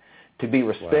have, to be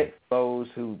respect those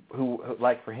who,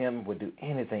 like for him, would do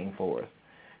anything for us.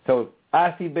 So,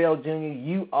 I.C. Bell Jr.,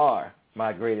 you are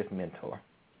my greatest mentor.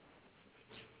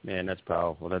 Man, that's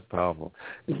powerful. That's powerful.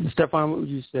 Stephan, what would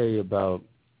you say about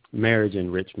marriage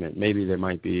enrichment? Maybe there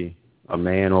might be a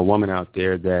man or a woman out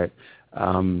there that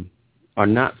are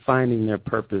not finding their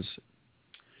purpose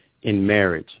in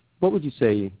marriage. What would you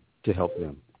say to help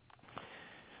them?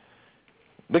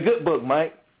 The good book,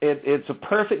 Mike. It's a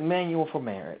perfect manual for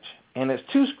marriage. And there's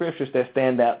 2 scriptures that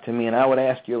stand out to me, and I would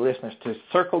ask your listeners to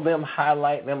circle them,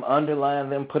 highlight them, underline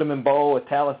them, put them in bold,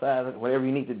 italicize it, whatever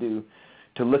you need to do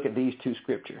to look at these 2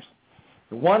 scriptures.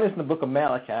 One is in the book of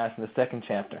Malachi, it's in the 2nd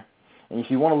chapter. And if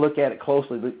you want to look at it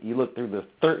closely, you look through the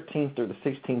 13th through the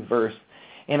 16th verse,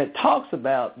 and it talks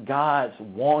about God's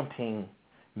wanting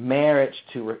marriage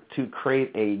to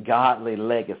create a godly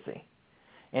legacy.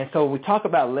 And so when we talk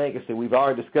about legacy, we've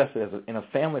already discussed it in a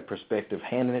family perspective,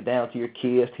 handing it down to your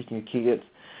kids, teaching your kids.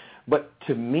 But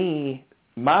to me,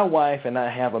 my wife and I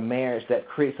have a marriage that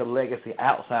creates a legacy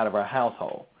outside of our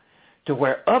household to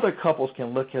where other couples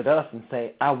can look at us and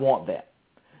say, I want that.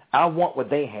 I want what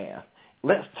they have.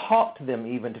 Let's talk to them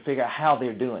even to figure out how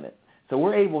they're doing it. So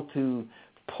we're able to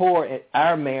pour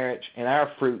our marriage and our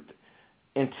fruit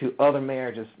into other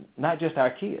marriages, not just our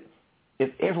kids. If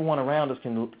everyone around us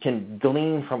can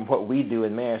glean from what we do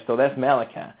in marriage. So that's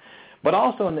Malachi. But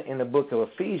also in the book of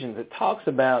Ephesians, it talks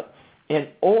about this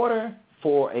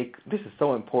is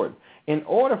so important, in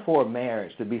order for a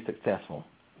marriage to be successful,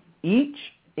 each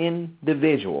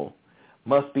individual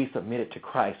must be submitted to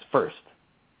Christ first.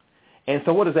 And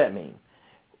so what does that mean?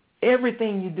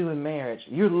 Everything you do in marriage,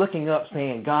 you're looking up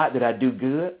saying, God, did I do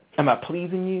good? Am I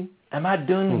pleasing you? Am I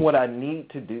doing what I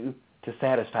need to do to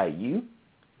satisfy you?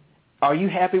 Are you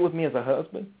happy with me as a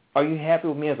husband? Are you happy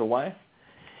with me as a wife?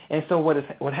 And so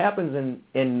what happens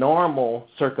in normal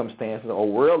circumstances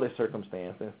or worldly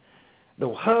circumstances,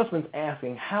 the husband's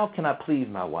asking, how can I please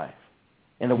my wife?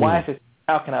 And the wife is,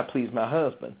 how can I please my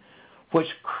husband? Which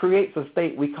creates a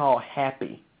state we call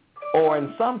happy, or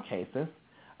in some cases,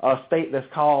 a state that's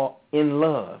called in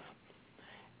love.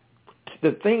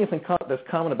 The thing that's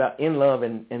common about in love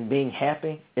and being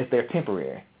happy is they're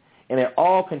temporary, and they're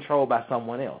all controlled by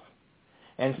someone else.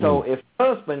 And so if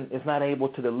husband is not able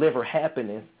to deliver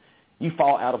happiness, you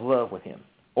fall out of love with him.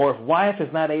 Or if wife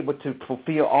is not able to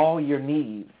fulfill all your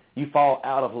needs, you fall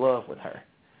out of love with her.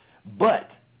 But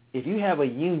if you have a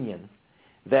union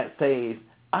that says,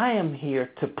 I am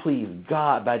here to please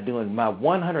God by doing my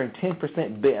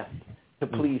 110% best to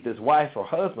please this wife or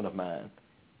husband of mine,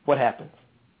 what happens?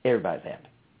 Everybody's happy.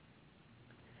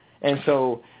 And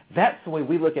so that's the way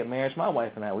we look at marriage, my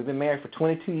wife and I. We've been married for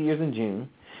 22 years in June.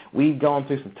 We've gone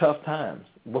through some tough times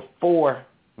before,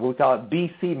 we call it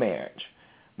BC marriage,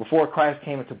 before Christ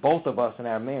came into both of us in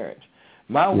our marriage.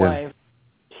 My wife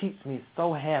keeps me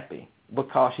so happy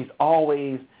because she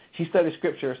studies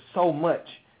Scripture so much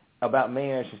about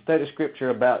marriage. She studies Scripture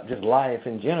about just life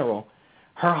in general.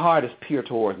 Her heart is pure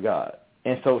towards God.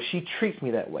 And so she treats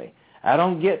me that way. I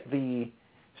don't get the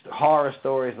horror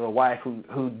stories of a wife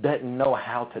who doesn't know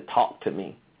how to talk to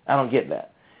me. I don't get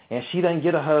that. And she doesn't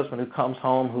get a husband who comes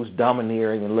home who's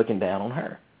domineering and looking down on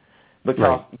her.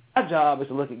 Because my job is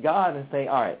to look at God and say,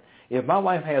 all right, if my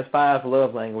wife has 5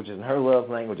 love languages and her love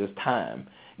language is time,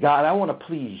 God, I want to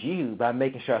please you by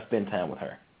making sure I spend time with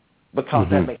her. Because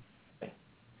that makes sense.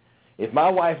 If my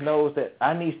wife knows that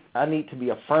I need to be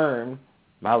affirmed,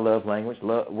 my love language,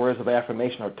 words of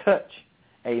affirmation or touch,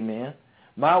 amen,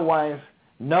 my wife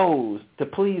knows to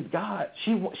please God,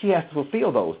 she has to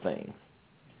fulfill those things.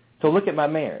 So look at my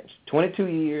marriage. 22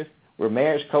 years, we're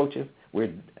marriage coaches,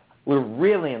 we're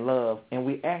really in love, and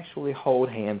we actually hold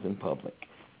hands in public.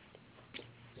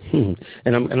 And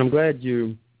I'm glad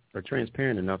you are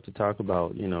transparent enough to talk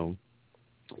about,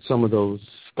 some of those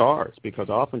scars, because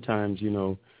oftentimes,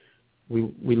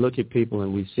 we look at people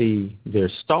and we see their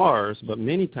stars, but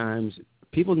many times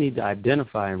people need to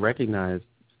identify and recognize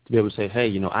to be able to say,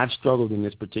 hey, I've struggled in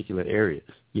this particular area.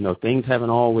 Things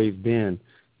haven't always been,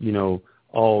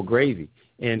 all gravy.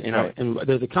 And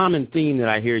there's a common theme that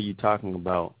I hear you talking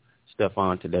about,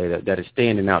 Stephan, today that is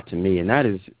standing out to me, and that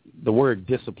is the word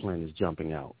discipline is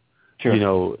jumping out.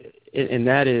 Sure. And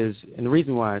that is, and the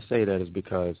reason why I say that is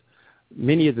because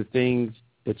many of the things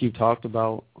that you talked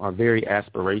about are very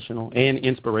aspirational and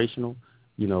inspirational,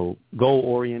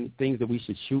 goal-oriented, things that we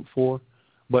should shoot for.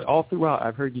 But all throughout,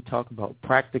 I've heard you talk about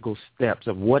practical steps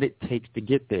of what it takes to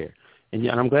get there. And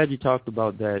I'm glad you talked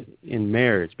about that in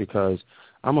marriage, because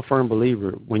I'm a firm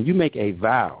believer, when you make a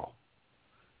vow,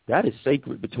 that is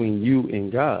sacred between you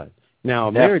and God. Now,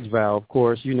 a marriage vow, of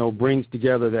course, brings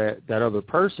together that other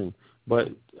person. But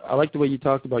I like the way you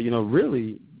talked about,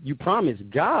 really, you promise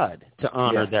God to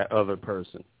honor that other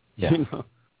person. Yeah.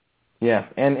 Yeah,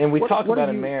 and we talk about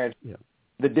in marriage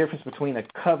the difference between a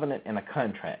covenant and a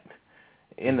contract.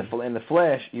 In the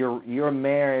flesh, your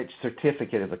marriage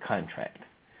certificate is a contract,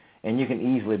 and you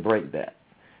can easily break that.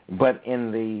 But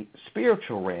in the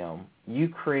spiritual realm, you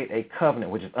create a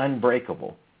covenant which is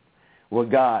unbreakable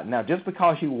with God. Now, just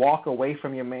because you walk away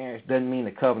from your marriage doesn't mean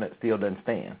the covenant still doesn't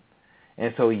stand.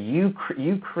 And so you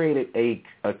created a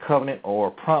covenant or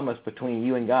a promise between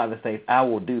you and God that says, I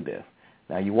will do this.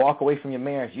 Now, you walk away from your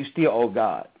marriage, you still owe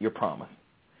God your promise.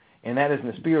 And that is in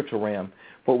the spiritual realm.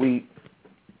 What we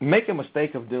make a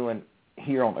mistake of doing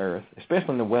here on earth,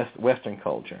 especially in the Western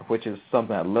culture, which is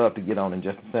something I'd love to get on in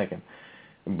just a second.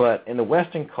 But in the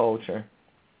Western culture,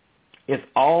 it's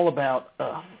all about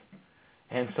us.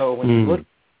 And so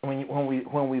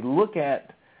when we look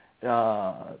at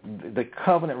the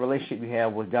covenant relationship you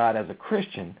have with God as a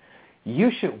Christian, you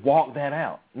should walk that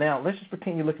out. Now, let's just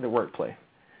pretend you look at the workplace.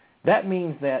 That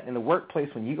means that in the workplace,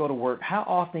 when you go to work, how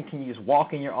often can you just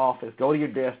walk in your office, go to your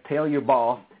desk, tell your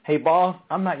boss, hey, boss,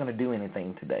 I'm not going to do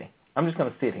anything today. I'm just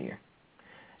going to sit here.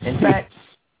 In fact,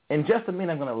 in just a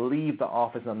minute, I'm going to leave the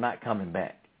office and I'm not coming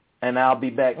back. And I'll be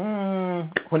back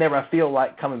whenever I feel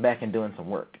like coming back and doing some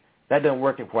work. That doesn't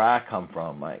work where I come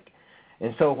from, Mike.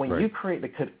 And so when you create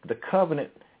the covenant,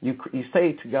 you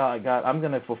say to God, God, I'm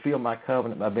going to fulfill my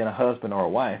covenant by being a husband or a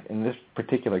wife. In this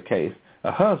particular case,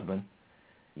 a husband.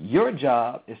 Your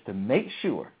job is to make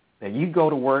sure that you go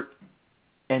to work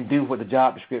and do what the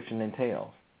job description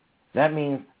entails. That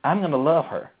means I'm going to love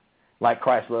her like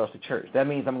Christ loves the church. That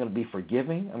means I'm going to be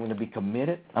forgiving. I'm going to be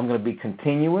committed. I'm going to be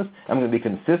continuous. I'm going to be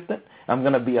consistent. I'm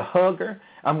going to be a hugger.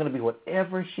 I'm going to be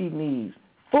whatever she needs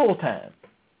full-time,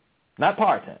 not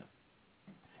part-time,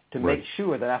 to make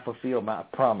sure that I fulfill my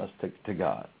promise to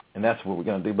God. And that's what we're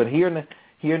going to do. But here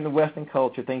in the Western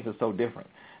culture, things are so different.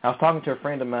 I was talking to a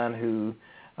friend of mine who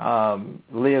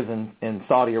lives in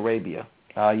Saudi Arabia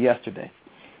yesterday,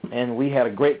 and we had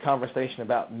a great conversation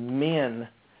about men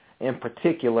in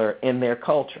particular in their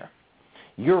culture.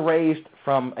 You're raised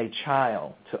from a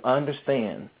child to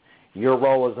understand your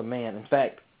role as a man. In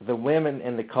fact, the women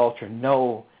in the culture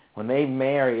know when they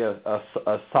marry a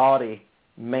Saudi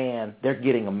man, they're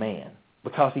getting a man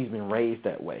because he's been raised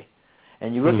that way.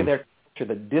 And you look at their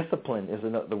culture, the discipline is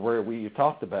the word you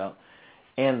talked about,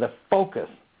 and the focus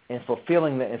in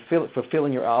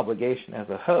fulfilling your obligation as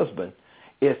a husband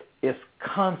It's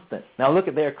constant. Now look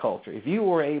at their culture. If you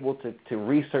were able to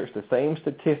research the same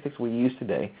statistics we use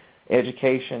today,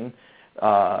 education,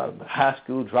 high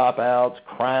school dropouts,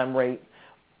 crime rate,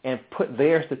 and put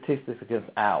their statistics against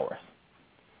ours,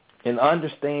 and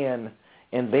understand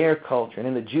in their culture and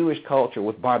in the Jewish culture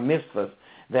with bar mitzvahs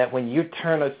that when you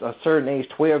turn a certain age,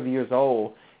 12 years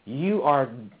old, you are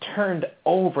turned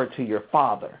over to your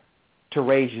father to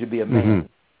raise you to be a man. Mm-hmm.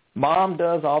 Mom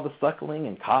does all the suckling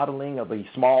and coddling of a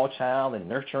small child and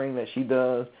nurturing that she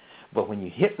does. But when you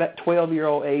hit that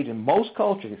 12-year-old age, in most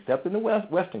cultures, except in the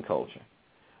Western culture,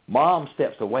 mom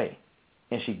steps away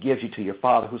and she gives you to your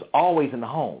father, who's always in the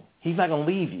home. He's not going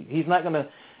to leave you. He's not going to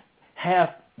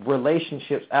have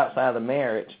relationships outside of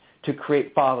marriage to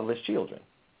create fatherless children.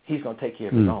 He's going to take care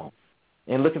of his own.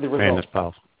 And look at the results. Man, that's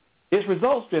powerful. It's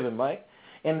results-driven, Mike.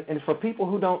 And for people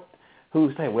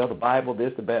who say, well, the Bible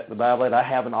this, the Bible that, I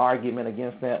have an argument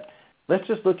against that. Let's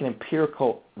just look at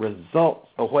empirical results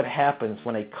of what happens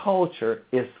when a culture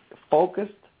is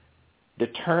focused,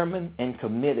 determined, and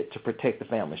committed to protect the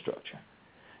family structure.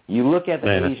 You look at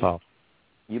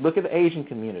the Asian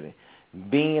community,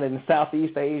 being in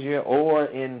Southeast Asia or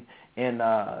in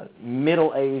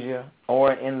Middle Asia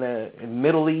or in the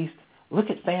Middle East. Look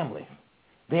at families.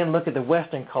 Then look at the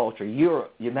Western culture,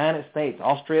 Europe, United States,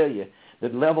 Australia. The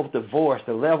level of divorce,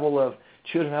 the level of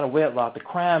children out of wedlock, the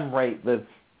crime rate, the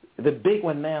big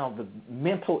one now, the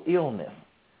mental illness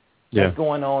that's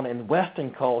going on in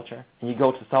Western culture. And you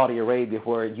go to Saudi Arabia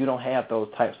where you don't have those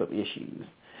types of issues.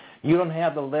 You don't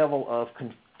have the level of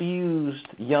confused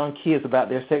young kids about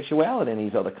their sexuality in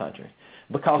these other countries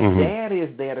because dad is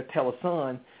there to tell a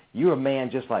son, you're a man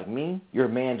just like me. You're a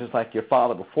man just like your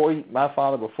father before you, my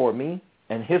father before me,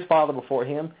 and his father before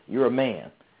him. You're a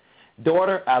man.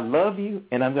 Daughter, I love you,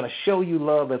 and I'm going to show you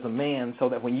love as a man so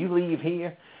that when you leave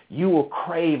here, you will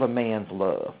crave a man's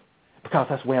love because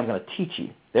that's the way I'm going to teach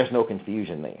you. There's no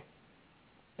confusion there.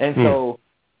 And so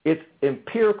it's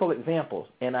empirical examples,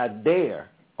 and I dare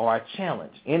or I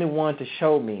challenge anyone to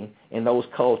show me in those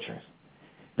cultures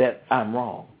that I'm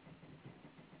wrong.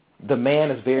 The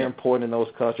man is very important in those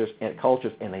cultures,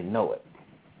 and they know it.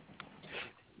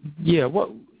 Yeah.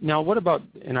 What about?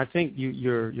 And I think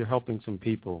you're helping some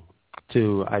people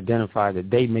to identify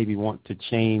that they maybe want to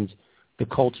change the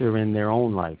culture in their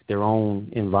own life, their own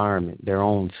environment, their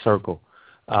own circle.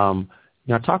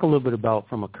 Now, talk a little bit about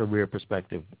from a career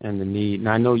perspective and the need.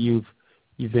 Now, I know you've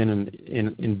been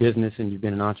in business and you've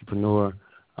been an entrepreneur.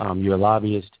 You're a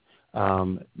lobbyist.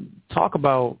 Talk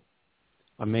about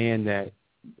a man that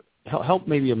help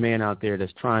maybe a man out there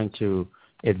that's trying to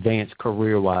advance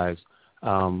career-wise,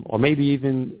 or maybe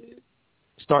even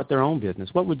start their own business.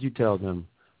 What would you tell them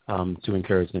to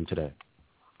encourage them today?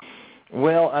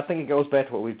 Well, I think it goes back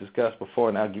to what we've discussed before,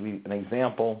 and I'll give you an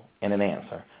example and an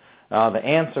answer. The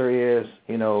answer is,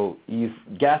 you've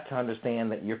got to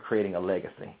understand that you're creating a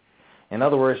legacy. In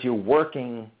other words, you're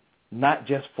working not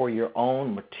just for your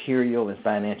own material and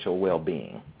financial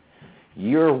well-being.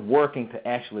 You're working to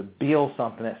actually build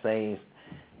something that says,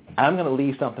 I'm going to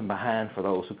leave something behind for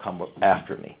those who come up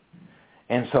after me.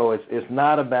 And so it's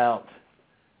not about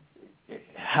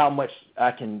how much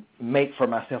I can make for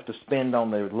myself to spend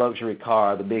on the luxury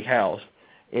car, the big house.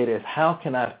 It is how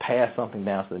can I pass something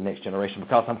down to the next generation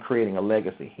because I'm creating a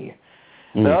legacy here.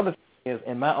 The other thing is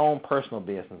in my own personal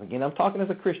business. Again, I'm talking as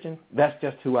a Christian. That's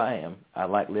just who I am. I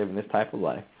like living this type of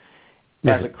life.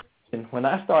 As a Christian, when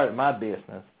I started my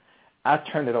business, I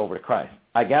turned it over to Christ.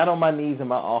 I got on my knees in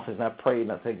my office and I prayed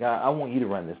and I said, God, I want you to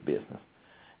run this business.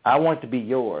 I want it to be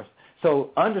yours.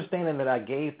 So understanding that I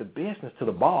gave the business to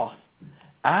the boss,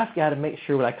 I've got to make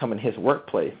sure when I come in his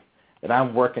workplace that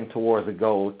I'm working towards a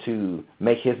goal to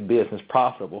make his business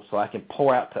profitable so I can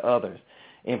pour out to others,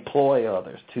 employ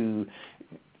others.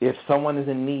 If someone is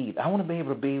in need, I want to be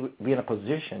able to be in a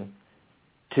position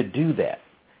to do that.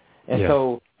 And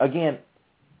so, again,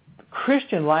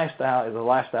 Christian lifestyle is a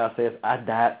lifestyle that says I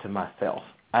died to myself.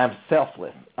 I am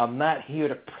selfless. I'm not here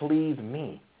to please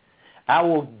me. I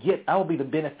will be the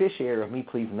beneficiary of me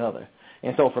pleasing others.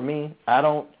 And so for me, I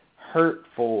don't hurt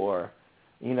for,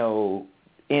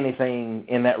 anything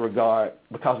in that regard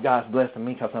because God's blessing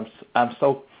me because I'm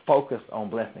so focused on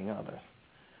blessing others.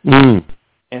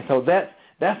 And so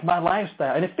that's my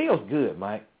lifestyle, and it feels good,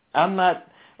 Mike. I'm not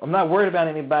worried about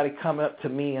anybody coming up to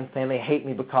me and saying they hate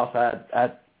me because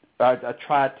I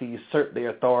tried to usurp their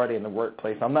authority in the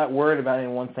workplace. I'm not worried about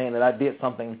anyone saying that I did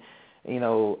something,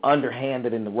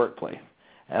 underhanded in the workplace.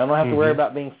 And I don't have to worry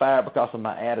about being fired because of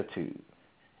my attitude.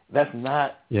 That's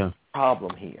not the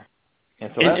problem here.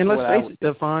 And so that's let's face it,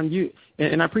 Stephan,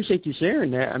 and I appreciate you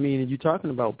sharing that. I mean, you're talking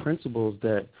about principles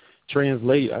that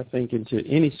translate, I think, into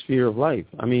any sphere of life.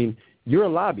 I mean, you're a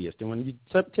lobbyist, and when you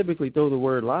typically throw the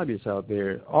word lobbyist out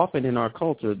there, often in our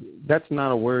culture, that's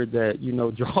not a word that,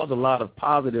 draws a lot of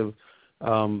positive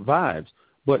vibes.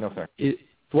 But no, sir.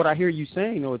 What I hear you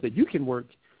saying, though, is that you can work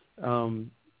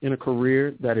in a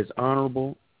career that is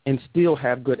honorable and still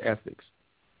have good ethics.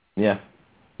 Yeah,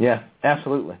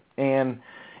 absolutely. And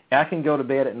I can go to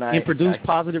bed at night. And produce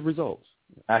positive results.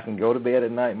 I can go to bed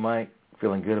at night, Mike,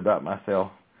 feeling good about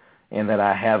myself and that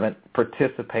I haven't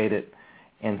participated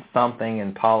in something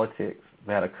in politics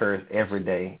that occurs every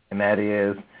day. And that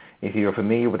is, if you're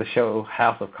familiar with the show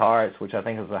House of Cards, which I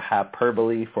think is a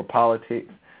hyperbole for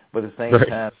politics, but at the same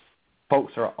time,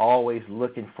 folks are always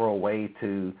looking for a way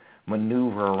to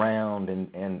maneuver around,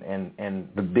 and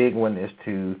the big one is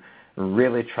to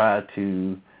really try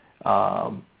to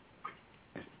throw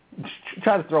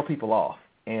people off.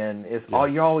 And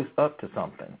you're always up to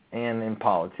something in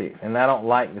politics, and I don't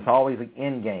like. It's always an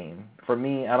end game. For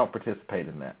me, I don't participate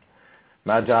in that.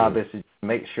 My job is to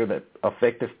make sure that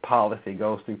effective policy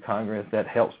goes through Congress that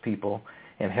helps people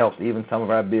and helps even some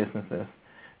of our businesses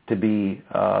to be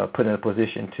put in a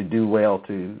position to do well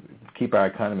to keep our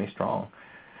economy strong.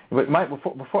 But Mike,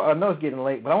 before I know it's getting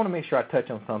late, but I want to make sure I touch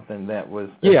on something that was.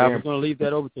 Yeah, I was going to leave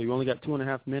that over to you. You only got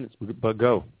 2.5 minutes, but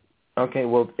go. Okay,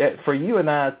 well, for you and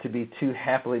I to be two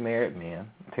happily married men,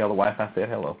 tell the wife I said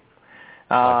hello.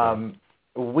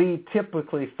 We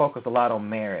typically focus a lot on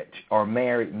marriage or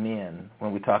married men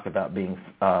when we talk about being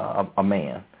a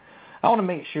man. I want to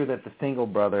make sure that the single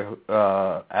brother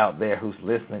out there who's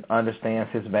listening understands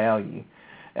his value.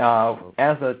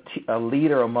 As a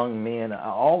leader among men, I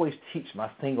always teach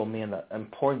my single men the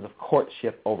importance of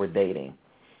courtship over dating.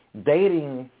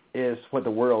 Dating is what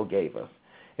the world gave us.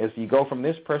 Is you go from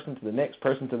this person to the next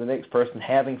person to the next person,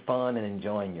 having fun and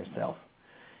enjoying yourself.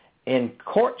 In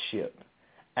courtship,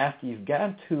 after you've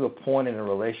gotten to a point in a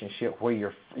relationship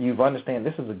where you've understand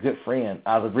this is a good friend,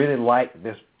 I really like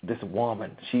this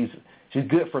woman. She's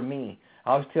good for me.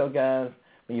 I always tell guys,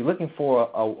 when you're looking for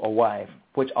a wife,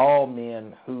 which all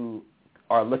men who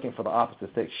are looking for the opposite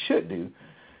sex should do,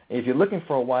 if you're looking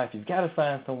for a wife, you've got to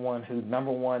find someone who,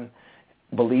 number one,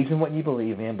 believes in what you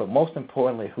believe in, but most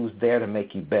importantly, who's there to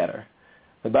make you better.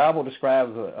 The Bible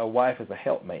describes a wife as a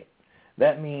helpmate.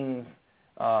 That means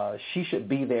she should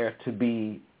be there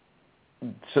to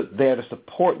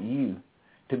support you,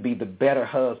 to be the better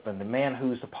husband, the man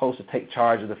who's supposed to take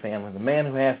charge of the family, the man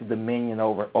who has the dominion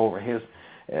over his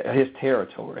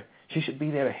territory. She should be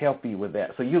there to help you with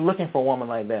that. So you're looking for a woman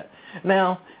like that.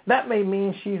 Now, that may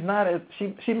mean she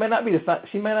may not be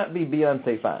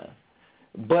Beyonce fine,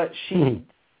 but she's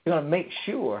going to make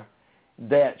sure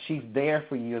that she's there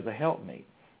for you as a helpmate.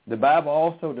 The Bible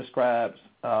also describes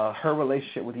her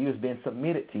relationship with you as being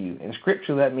submitted to you. In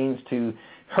Scripture, that means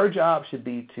her job should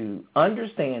be to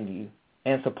understand you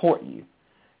and support you.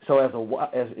 So as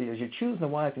you're choosing a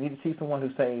wife, you need to see someone who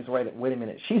says, wait a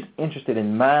minute, she's interested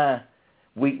in my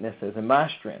weaknesses and my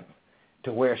strengths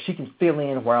to where she can fill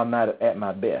in where I'm not at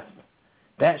my best.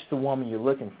 That's the woman you're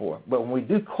looking for. But when we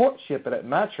do courtship at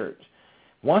my church,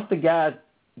 once the guy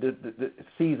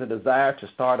sees a desire to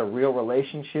start a real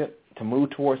relationship, to move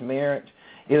towards marriage,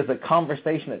 it is a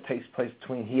conversation that takes place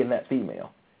between he and that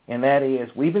female. And that is,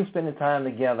 we've been spending time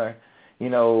together,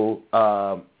 in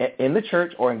the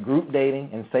church or in group dating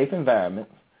in safe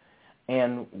environments,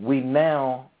 and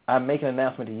I'm making an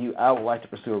announcement to you, I would like to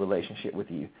pursue a relationship with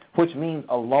you, which means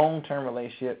a long-term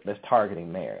relationship that's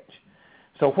targeting marriage.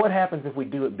 So what happens if we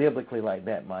do it biblically like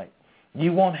that, Mike?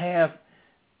 You won't have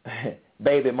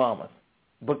baby mamas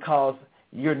because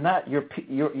your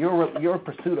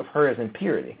pursuit of her is in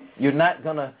purity. You're not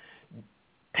going to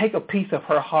take a piece of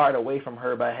her heart away from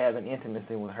her by having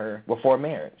intimacy with her before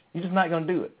marriage. You're just not going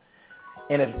to do it.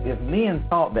 And if men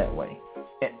thought that way,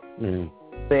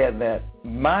 said that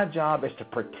my job is to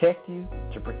protect you,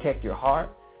 to protect your heart,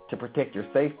 to protect your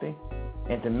safety,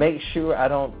 and to make sure I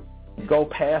don't go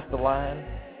past the line,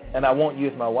 and I want you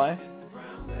as my wife,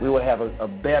 we would have a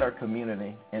better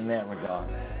community in that regard.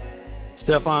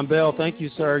 Stephan Bell, thank you,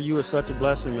 sir. You are such a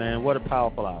blessing, man. What a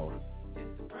powerful hour.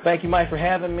 Thank you, Mike, for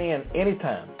having me, and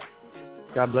anytime.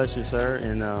 God bless you, sir,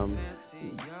 and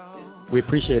we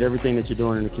appreciate everything that you're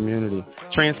doing in the community.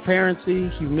 Transparency,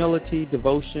 humility,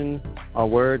 devotion are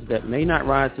words that may not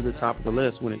rise to the top of the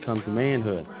list when it comes to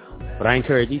manhood, but I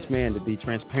encourage each man to be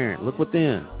transparent. Look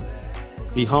within.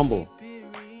 Be humble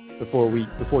before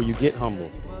you get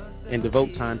humble, and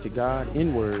devote time to God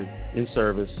in word, in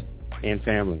service, and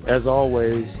family. As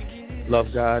always, love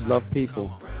God, love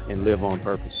people, and live on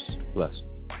purpose. Bless.